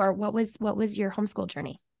pandemic, or what was your homeschool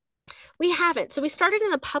journey? We haven't. So we started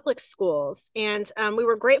in the public schools, and we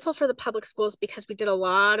were grateful for the public schools because we did a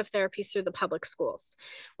lot of therapies through the public schools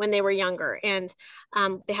when they were younger. And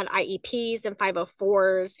they had IEPs and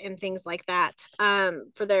 504s and things like that,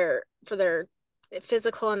 for their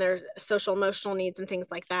physical and their social emotional needs and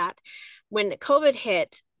things like that. When COVID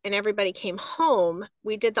hit and everybody came home,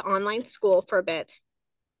 we did the online school for a bit.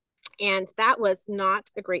 And that was not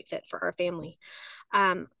a great fit for our family.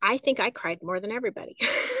 I think I cried more than everybody.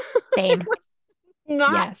 Same.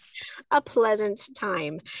 Not Yes. a pleasant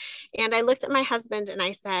time. And I looked at my husband and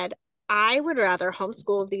I said, I would rather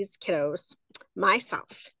homeschool these kiddos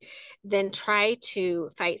myself than try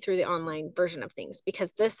to fight through the online version of things,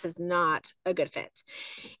 because this is not a good fit.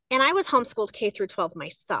 And I was homeschooled K through 12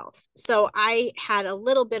 myself. So I had a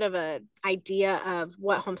little bit of an idea of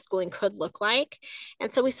what homeschooling could look like. And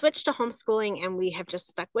so we switched to homeschooling, and we have just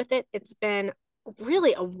stuck with it. It's been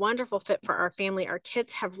really a wonderful fit for our family. Our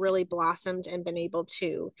kids have really blossomed and been able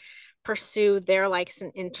to pursue their likes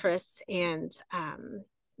and interests, and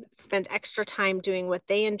spend extra time doing what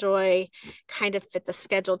they enjoy, kind of fit the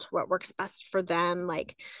schedule to what works best for them.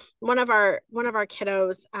 Like one of our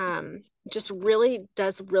kiddos just really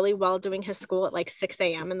does really well doing his school at like 6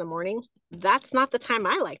 a.m. in the morning. That's not the time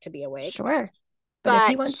I like to be awake, Sure. But if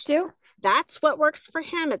he but wants to, that's what works for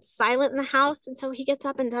him. It's silent in the house, and so he gets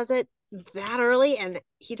up and does it that early, and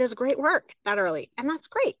he does great work that early, and that's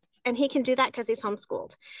great. And he can do that because he's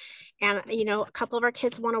homeschooled. And a couple of our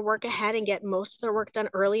kids want to work ahead and get most of their work done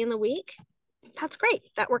early in the week. that's great.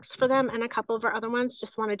 That works for them. And a couple of our other ones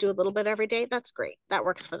just want to do a little bit every day. That's great. That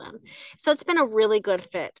works for them. So it's been a really good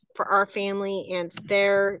fit for our family and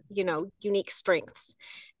their, unique strengths.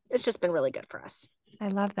 It's just been really good for us. I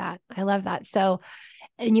love that. I love that. So,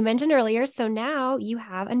 and you mentioned earlier, so now you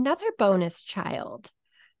have another bonus child.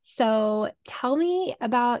 So tell me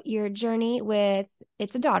about your journey with,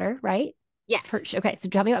 it's a daughter, right? Yes. Okay, so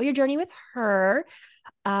tell me about your journey with her.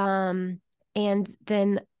 And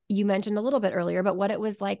then you mentioned a little bit earlier, but what it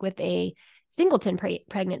was like with a singleton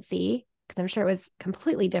pregnancy, because I'm sure it was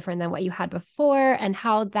completely different than what you had before, and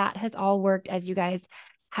how that has all worked as you guys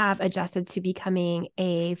have adjusted to becoming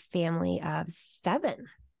a family of 7.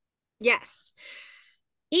 Yes.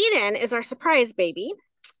 Eden is our surprise baby.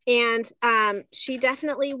 And she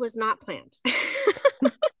definitely was not planned.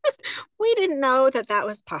 We didn't know that that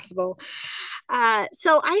was possible.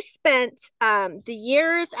 So I spent the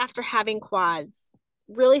years after having quads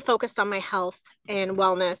really focused on my health and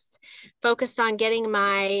wellness, focused on getting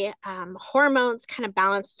my hormones kind of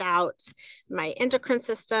balanced out, my endocrine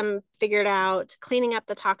system figured out, cleaning up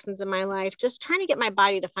the toxins in my life, just trying to get my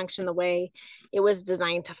body to function the way it was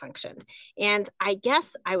designed to function. And I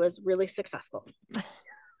guess I was really successful.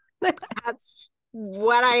 That's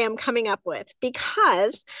what I am coming up with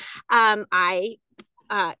because I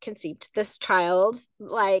conceived this child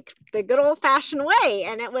like the good old fashioned way,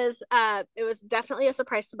 and it was definitely a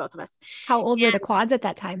surprise to both of us. How old were the quads at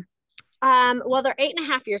that time? Well, they're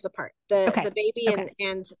 8.5 years apart. The Okay. baby Okay.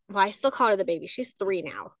 and well, I still call her the baby. She's 3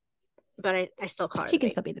 now, but I still call her She the can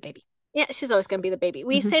baby. still be the baby. Yeah, she's always going to be the baby.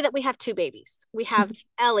 We say that we have 2 babies. We have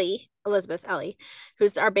Elizabeth Ellie,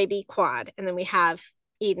 who's our baby quad, and then we have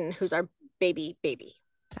Eden, who's our baby.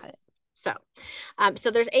 Got it.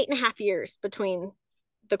 So there's 8.5 years between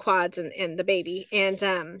the quads and the baby. And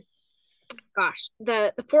gosh,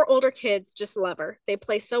 the 4 older kids just love her. They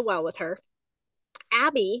play so well with her.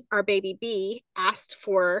 Abby, our baby B, asked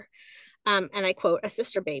for, and I quote, a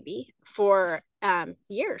sister baby for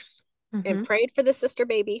years and prayed for the sister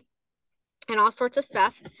baby and all sorts of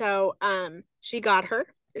stuff. So she got her.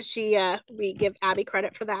 We give Abby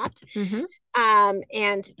credit for that.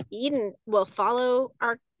 And Eden will follow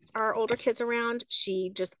our older kids around.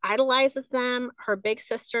 She just idolizes them. Her big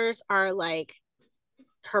sisters are like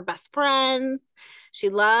her best friends. She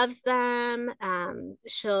loves them.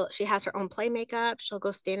 She has her own play makeup. She'll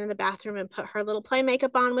go stand in the bathroom and put her little play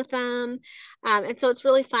makeup on with them. And so it's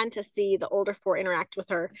really fun to see the older 4 interact with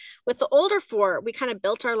her. With the older 4, we kind of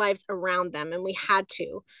built our lives around them, and we had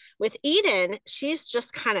to. With Eden, she's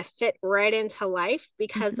just kind of fit right into life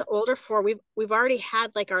because the older 4, we've already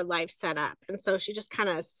had like our life set up, and so she just kind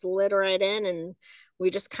of slid right in, and we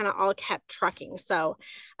just kind of all kept trucking. So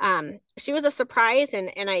she was a surprise, and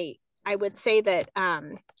I would say that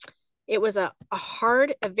it was a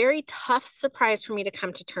very tough surprise for me to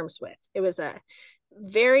come to terms with. It was a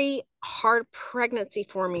very hard pregnancy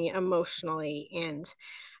for me emotionally and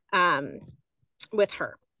with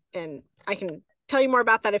her. And I can tell you more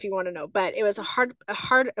about that if you want to know, but it was a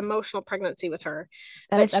hard emotional pregnancy with her.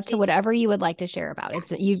 That is up to whatever you would like to share about.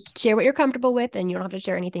 It's you share what you're comfortable with, and you don't have to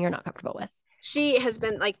share anything you're not comfortable with. She has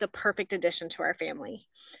been like the perfect addition to our family.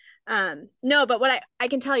 No, but what I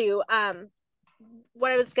can tell you,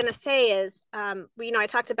 what I was going to say is, I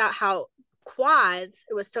talked about how quads,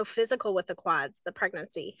 it was so physical with the quads, the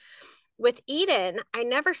pregnancy. With Eden, I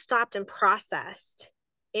never stopped and processed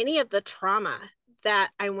any of the trauma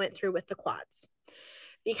that I went through with the quads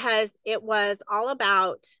because it was all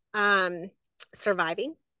about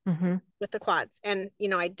surviving with the quads. And,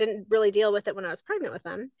 I didn't really deal with it when I was pregnant with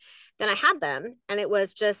them. Then I had them, and it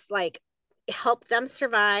was just like, help them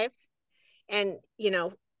survive. And,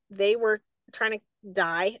 they were trying to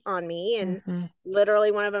die on me, and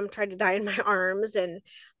literally one of them tried to die in my arms, and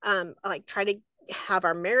like try to have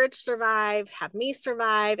our marriage survive, have me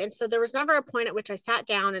survive. And so there was never a point at which I sat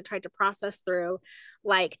down and tried to process through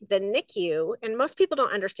like the NICU. And most people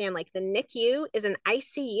don't understand, like the NICU is an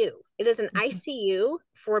ICU. It is an ICU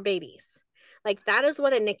for babies. Like that is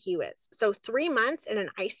what a NICU is. So 3 months in an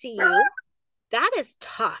ICU, that is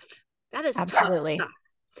tough. That is absolutely tough.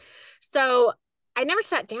 So I never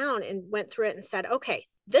sat down and went through it and said, okay,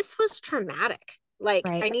 this was traumatic. Like,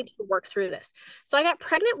 right. I need to work through this. So I got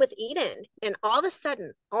pregnant with Eden, and all of a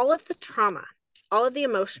sudden, all of the trauma, all of the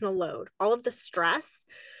emotional load, all of the stress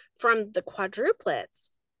from the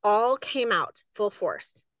quadruplets all came out full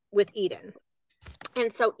force with Eden.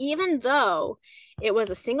 And so even though it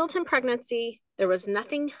was a singleton pregnancy, there was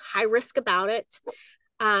nothing high risk about it.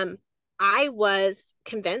 I was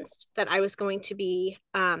convinced that I was going to be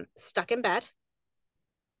stuck in bed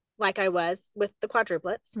like I was with the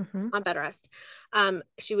quadruplets Mm-hmm. on bed rest.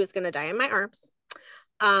 She was going to die in my arms.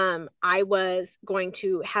 I was going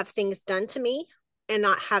to have things done to me and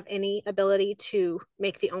not have any ability to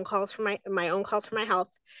make the own calls for my own calls for my health.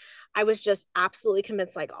 I was just absolutely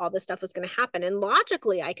convinced like all this stuff was going to happen. And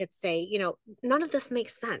logically, I could say, none of this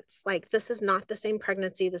makes sense. Like, this is not the same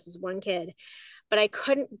pregnancy. This is one kid. But I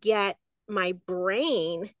couldn't get my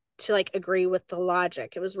brain to like agree with the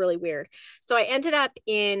logic. It was really weird. So I ended up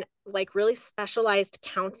in like really specialized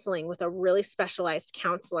counseling with a really specialized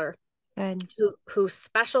counselor Good. who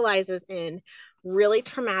specializes in really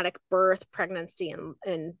traumatic birth, pregnancy,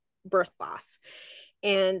 and birth loss,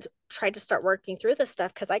 and tried to start working through this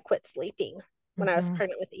stuff because I quit sleeping when I was Mm-hmm.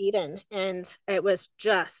 pregnant with Eden, and it was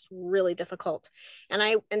just really difficult. And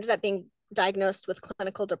I ended up being diagnosed with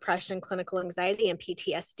clinical depression, clinical anxiety, and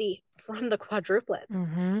PTSD from the quadruplets.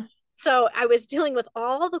 Mm-hmm. So I was dealing with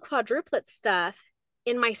all the quadruplet stuff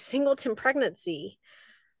in my singleton pregnancy,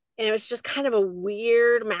 and it was just kind of a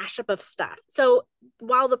weird mashup of stuff. So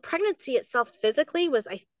while the pregnancy itself physically was,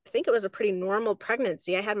 I think it was a pretty normal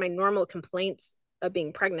pregnancy. I had my normal complaints of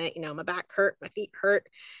being pregnant. My back hurt, my feet hurt.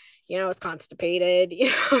 I was constipated.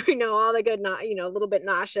 All the good, not a little bit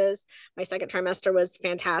nauseous. My second trimester was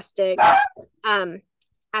fantastic.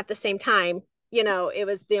 At the same time, it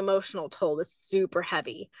was the emotional toll was super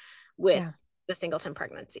heavy with Yeah. the singleton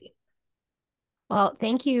pregnancy. Well,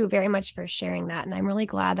 thank you very much for sharing that. And I'm really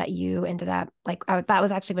glad that you ended up like, that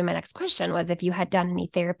was actually my next question was if you had done any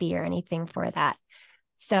therapy or anything for that.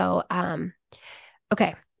 So,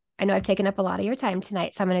 okay. I know I've taken up a lot of your time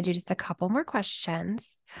tonight, so I'm going to do just a couple more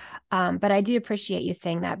questions. But I do appreciate you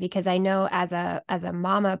saying that because I know as a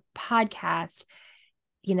mama podcast,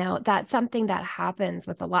 that's something that happens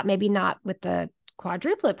with a lot, maybe not with the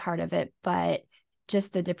quadruplet part of it, but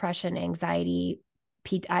just the depression, anxiety.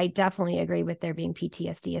 I definitely agree with there being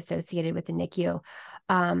PTSD associated with the NICU.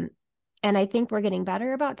 And I think we're getting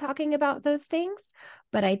better about talking about those things.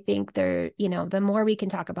 But I think the more we can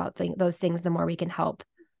talk about those things, the more we can help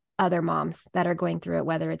other moms that are going through it,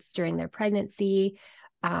 whether it's during their pregnancy,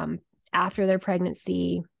 after their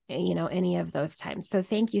pregnancy, any of those times. So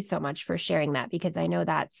thank you so much for sharing that because I know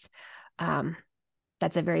that's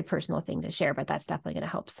a very personal thing to share, but that's definitely going to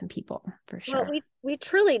help some people for sure. Well, we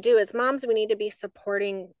truly do. As moms, we need to be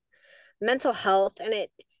supporting mental health, and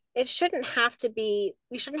it shouldn't have to be,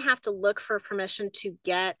 we shouldn't have to look for permission to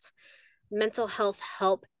get mental health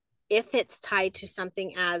help if it's tied to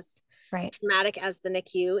something as Right. traumatic as the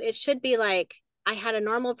NICU. It should be like, I had a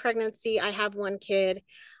normal pregnancy, I have one kid,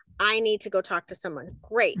 I need to go talk to someone.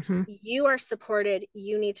 Great. Mm-hmm. You are supported.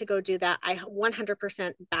 You need to go do that. I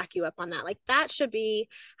 100% back you up on that. Like, that should be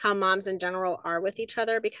how moms in general are with each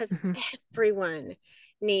other, because Mm-hmm. everyone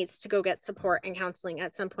needs to go get support and counseling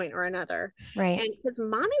at some point or another. Right. And because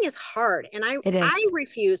momming is hard. And It I is.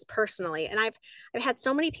 refuse personally. And I've had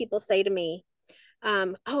so many people say to me,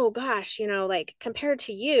 oh gosh, like, compared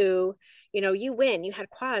to you, you win, you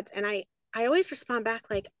had quads. And I always respond back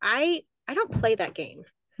like, I don't play that game.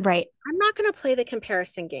 Right. I'm not going to play the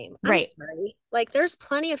comparison game. I'm Right. sorry. Like, there's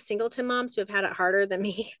plenty of singleton moms who have had it harder than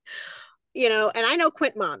me, and I know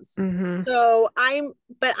quint moms. Mm-hmm. So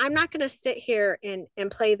but I'm not going to sit here and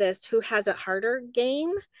play this who has it harder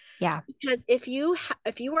game, Yeah. because if you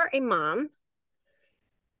are a mom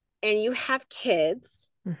and you have kids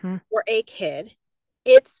Mm-hmm. or a kid,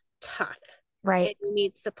 it's tough Right. and you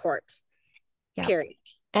need support, Yeah. period.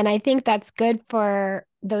 And I think that's good for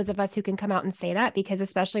those of us who can come out and say that, because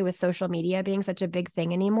especially with social media being such a big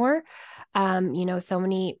thing anymore, so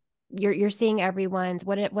many, you're seeing everyone's,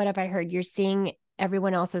 what have I heard? You're seeing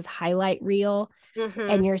everyone else's highlight reel Mm-hmm.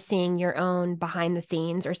 and you're seeing your own behind the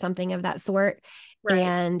scenes or something of that sort. Right.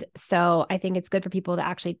 And so I think it's good for people to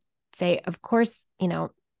actually say, of course,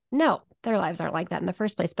 no, their lives aren't like that in the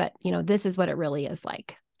first place, but this is what it really is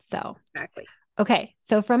like. So, Exactly. okay.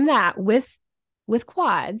 So from that, with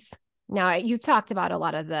quads, now you've talked about a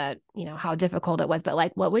lot of the, how difficult it was, but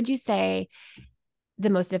like, what would you say the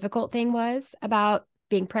most difficult thing was about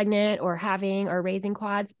being pregnant or having or raising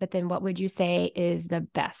quads? But then what would you say is the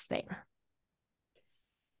best thing?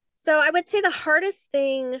 So I would say the hardest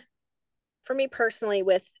thing for me personally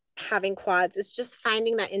with having quads is just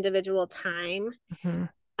finding that individual time, Mm-hmm.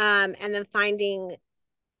 and then finding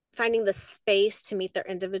the space to meet their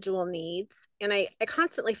individual needs. And I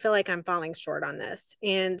constantly feel like I'm falling short on this,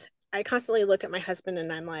 and I constantly look at my husband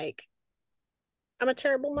and I'm like, I'm a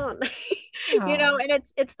terrible mom. Oh, And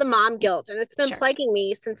it's the mom guilt, and it's been sure. plaguing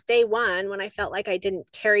me since day one, when I felt like I didn't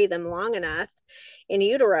carry them long enough in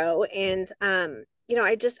utero. And I'm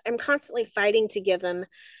constantly fighting to give them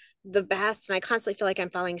the best, and I constantly feel like I'm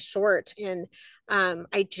falling short. And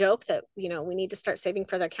I joke that, we need to start saving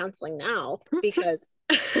for their counseling now, because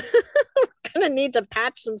we're gonna need to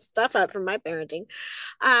patch some stuff up from my parenting.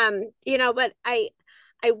 But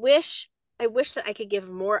I wish that I could give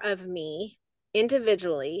more of me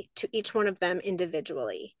individually to each one of them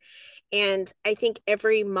individually. And I think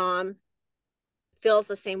every mom feels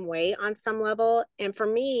the same way on some level. And for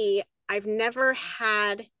me, I've never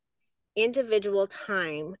had individual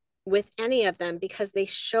time with any of them because they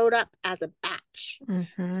showed up as a batch.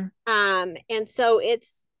 Mm-hmm. And so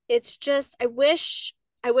it's just, I wish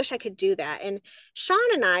I could do that. And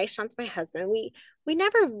Sean's my husband, we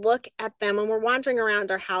never look at them when we're wandering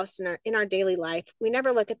around our house in our daily life. We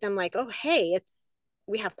never look at them like, oh, hey,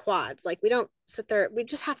 we have quads. Like, we don't sit there, we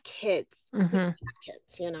just have kids. We Mm-hmm. just have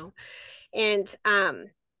kids. And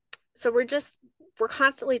so we're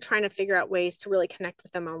constantly trying to figure out ways to really connect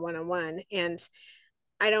with them on one-on-one. And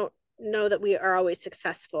I don't know that we are always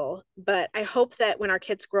successful, but I hope that when our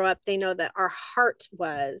kids grow up, they know that our heart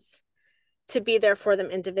was to be there for them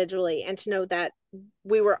individually, and to know that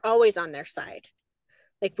we were always on their side.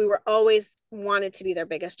 Like, we were always wanted to be their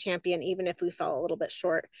biggest champion, even if we fell a little bit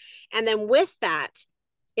short. And then with that,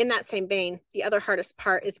 in that same vein, the other hardest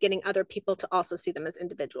part is getting other people to also see them as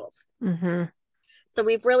individuals. Mm-hmm. So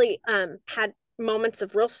we've really had moments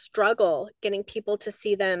of real struggle getting people to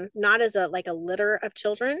see them not as a litter of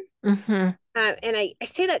children. Mm-hmm. And I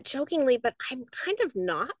say that jokingly, but I'm kind of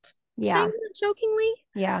not saying Yeah. that jokingly.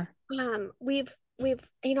 Yeah. We've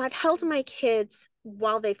I've held my kids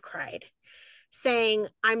while they've cried, saying,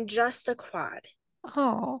 I'm just a quad.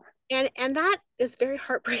 Oh, And that is very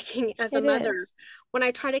heartbreaking as a it mother, is. when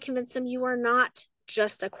I try to convince them, you are not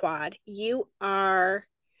just a quad. You are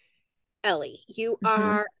Ellie, you Mm-hmm.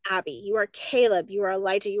 are Abby, you are Caleb, you are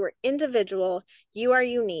Elijah, you are individual, you are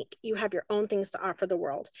unique, you have your own things to offer the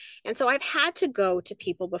world. And so I've had to go to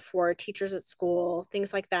people before, teachers at school,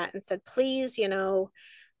 things like that, and said, please,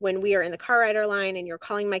 when we are in the car rider line and you're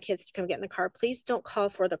calling my kids to come get in the car, please don't call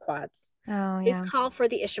for the quads. Oh, Please yeah. call for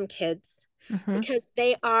the Isham kids, Mm-hmm. because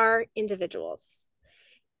they are individuals.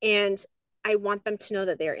 And I want them to know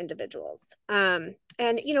that they are individuals. And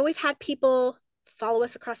we've had people follow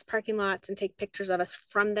us across parking lots and take pictures of us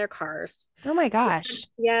from their cars. Oh my gosh.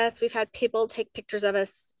 Yes, we've had people take pictures of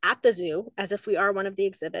us at the zoo as if we are one of the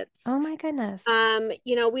exhibits. Oh my goodness.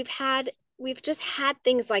 We've just had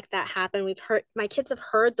things like that happen. My kids have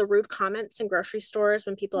heard the rude comments in grocery stores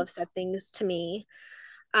when people have said things to me.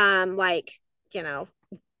 Like, you know,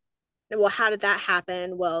 well, how did that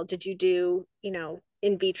happen? Well, did you do,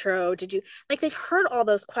 in vitro? Did you, like, they've heard all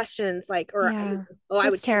those questions, like, or, Yeah. oh, I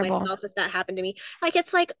That's would kill terrible. myself if that happened to me. Like,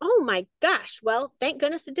 it's like, oh my gosh, well, thank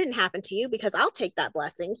goodness it didn't happen to you, because I'll take that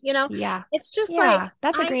blessing. Yeah. It's just like, Yeah.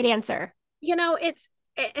 That's a great answer. it's,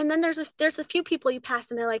 and then there's a few people you pass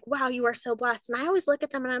and they're like, wow, you are so blessed. And I always look at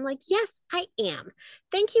them and I'm like, yes, I am.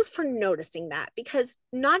 Thank you for noticing that, because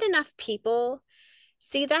not enough people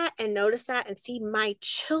see that and notice that and see my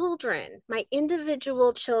children, my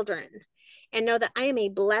individual children, and know that I am a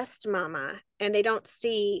blessed mama. And they don't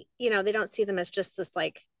see them as just this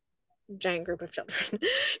like giant group of children,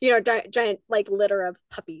 giant like litter of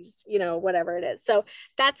puppies, whatever it is. So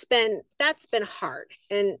that's been hard.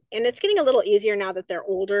 And it's getting a little easier now that they're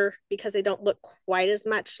older, because they don't look quite as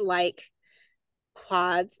much like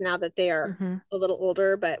quads now that they are Mm-hmm. a little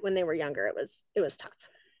older. But when they were younger, it was tough.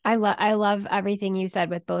 I love everything you said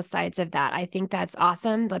with both sides of that. I think that's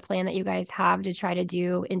awesome. The plan that you guys have to try to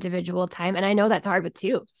do individual time. And I know that's hard with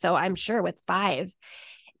two. So I'm sure with five.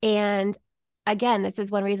 And again, this is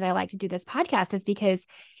one reason I like to do this podcast, is because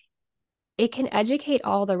it can educate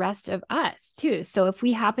all the rest of us too. So if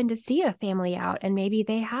we happen to see a family out and maybe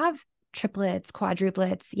they have triplets,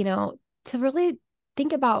 quadruplets, to really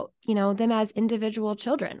think about, them as individual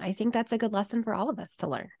children. I think that's a good lesson for all of us to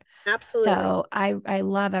learn. Absolutely. So I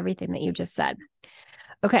love everything that you just said.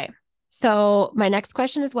 Okay. So my next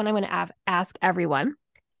question is one I'm going to ask everyone.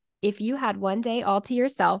 If you had one day all to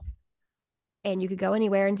yourself and you could go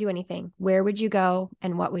anywhere and do anything, where would you go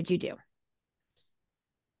and what would you do?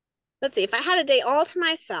 Let's see. If I had a day all to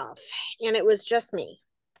myself and it was just me,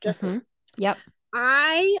 Mm-hmm. Yep.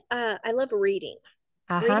 I love reading.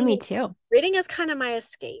 Uh-huh. Me Reading too. reading is kind of my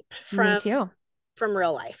escape Me from too.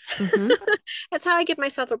 real life. Mm-hmm. That's how I give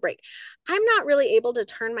myself a break. I'm not really able to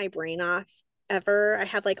turn my brain off ever. I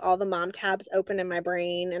have like all the mom tabs open in my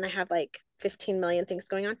brain, and I have like 15 million things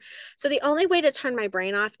going on. So the only way to turn my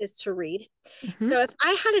brain off is to read. Mm-hmm. So if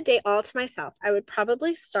I had a day all to myself, I would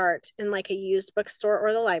probably start in like a used bookstore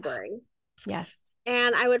or the library. Yes.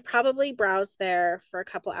 And I would probably browse there for a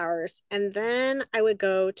couple hours. And then I would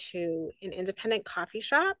go to an independent coffee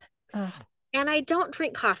shop Oh, And I don't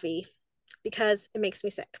drink coffee because it makes me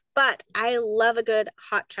sick, but I love a good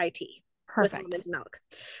hot chai tea with perfect. almond milk.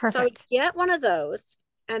 So I would Perfect. get one of those.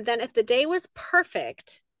 And then if the day was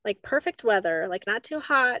perfect, like perfect weather, like not too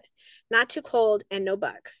hot, not too cold, and no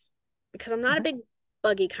bugs, because I'm not a Uh-huh. big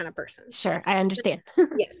buggy kind of person. Sure, I understand.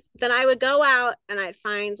 Yes. Then I would go out and I'd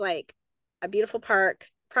find like a beautiful park,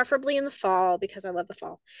 preferably in the fall because I love the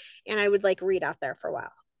fall. And I would like read out there for a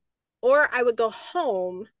while. Or I would go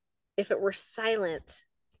home if it were silent,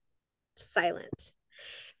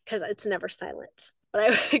 because it's never silent. But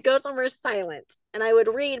I would go somewhere silent and I would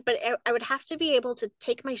read, but I would have to be able to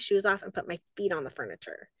take my shoes off and put my feet on the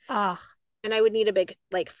furniture. Oh, And I would need a big,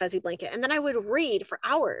 like, fuzzy blanket. And then I would read for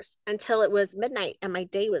hours until it was midnight and my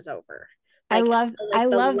day was over. I Like, love like I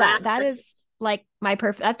the love that. last That second. is like my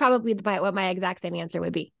perfect, that's probably what my exact same answer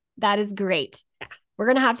would be. That is great. Yeah. We're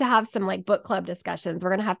going to have some like book club discussions. We're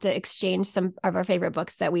going to have to exchange some of our favorite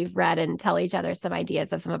books that we've read and tell each other some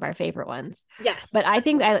ideas of some of our favorite ones. Yes. But I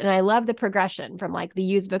think and I love the progression from like the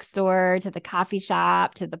used bookstore to the coffee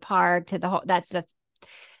shop to the park to the whole,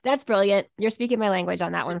 that's brilliant. You're speaking my language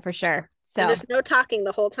on that one for sure. And So there's no talking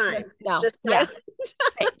the whole time. It's no, just yeah,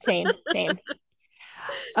 silent. same.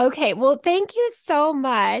 Okay, well, thank you so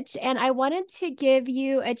much. And I wanted to give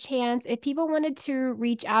you a chance if people wanted to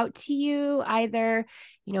reach out to you, either,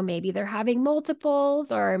 maybe they're having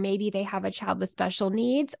multiples, or maybe they have a child with special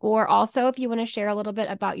needs, or also if you want to share a little bit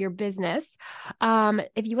about your business.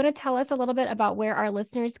 If you want to tell us a little bit about where our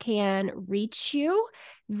listeners can reach you,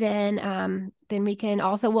 then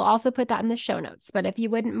we'll also put that in the show notes. But if you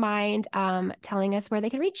wouldn't mind telling us where they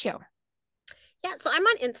can reach you. Yeah, so I'm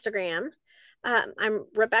on Instagram. I'm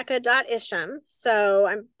Rebecca.Isham. So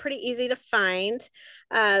I'm pretty easy to find.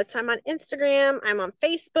 So I'm on Instagram. I'm on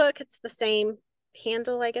Facebook. It's the same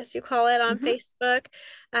handle, I guess you call it, on Mhm.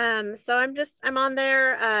 Facebook. So I'm on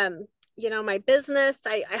there. My business,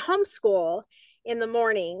 I homeschool in the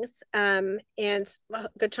mornings, and a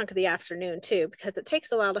good chunk of the afternoon too, because it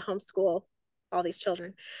takes a while to homeschool all these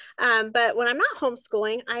children. But when I'm not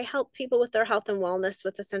homeschooling, I help people with their health and wellness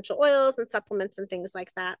with essential oils and supplements and things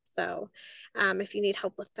like that. So if you need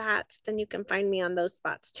help with that, then you can find me on those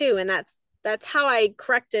spots too. And that's how I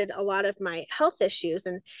corrected a lot of my health issues.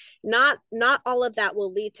 And not all of that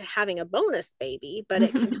will lead to having a bonus baby, but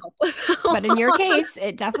it can help with But in your case,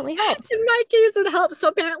 it definitely helped. in my case it helps. So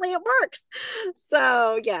apparently it works.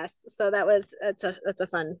 So yes, so that's a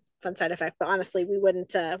fun side effect. But honestly, we wouldn't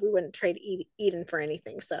trade Eden for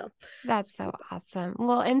anything. So That's so awesome.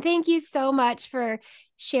 Well, and thank you so much for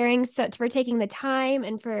sharing, for taking the time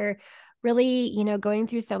and for really, going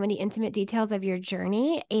through so many intimate details of your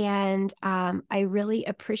journey. And I really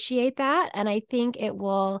appreciate that. And I think it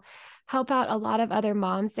will help out a lot of other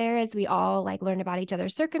moms there as we all like learn about each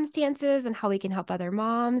other's circumstances and how we can help other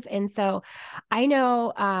moms. And so I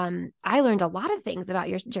know I learned a lot of things about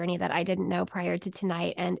your journey that I didn't know prior to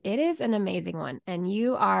tonight. And it is an amazing one. And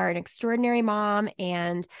you are an extraordinary mom,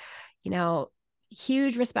 and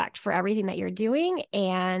huge respect for everything that you're doing.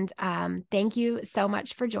 And thank you so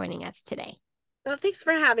much for joining us today. well, thanks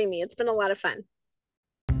for having me. It's been a lot of fun.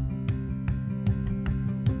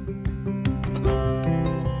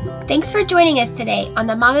 Thanks for joining us today on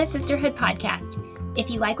the Mama Sisterhood podcast. If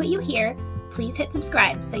you like what you hear, please hit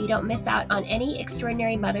subscribe so you don't miss out on any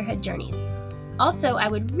extraordinary motherhood journeys. Also, I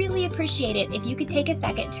would really appreciate it if you could take a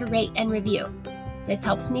second to rate and review. This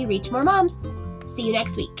helps me reach more moms. See you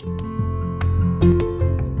next week.